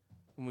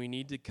 when we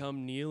need to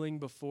come kneeling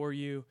before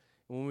you,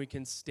 and when we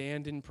can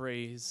stand in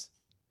praise.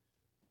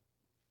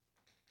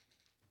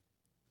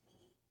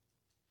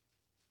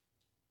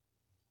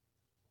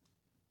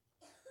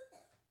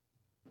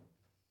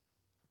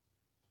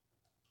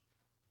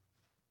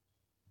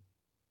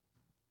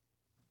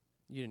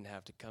 You didn't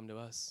have to come to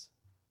us,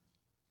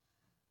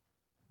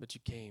 but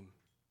you came.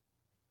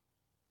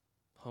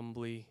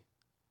 Humbly,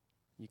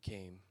 you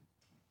came.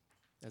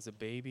 As a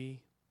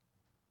baby,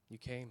 you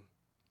came.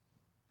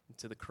 And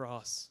to the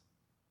cross,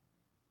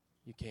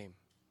 you came.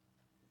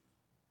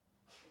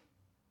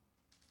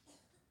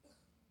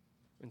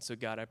 And so,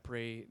 God, I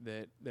pray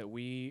that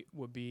we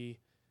would be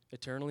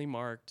eternally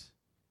marked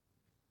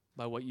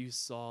by what you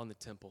saw in the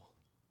temple,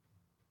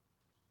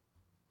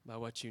 by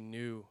what you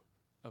knew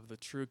of the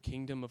true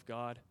kingdom of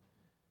God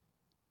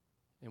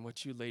and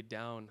what you laid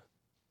down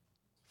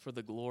for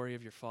the glory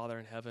of your Father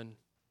in heaven.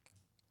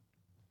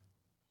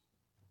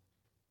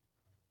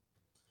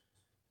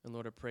 And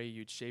Lord, I pray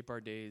you'd shape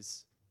our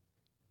days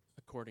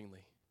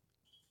accordingly.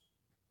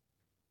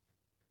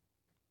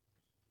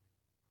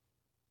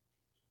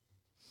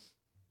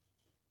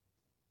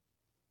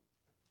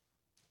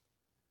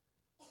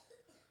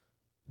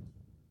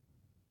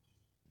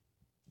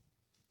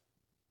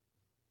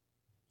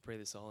 Pray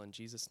this all in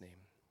Jesus'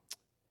 name.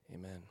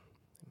 Amen.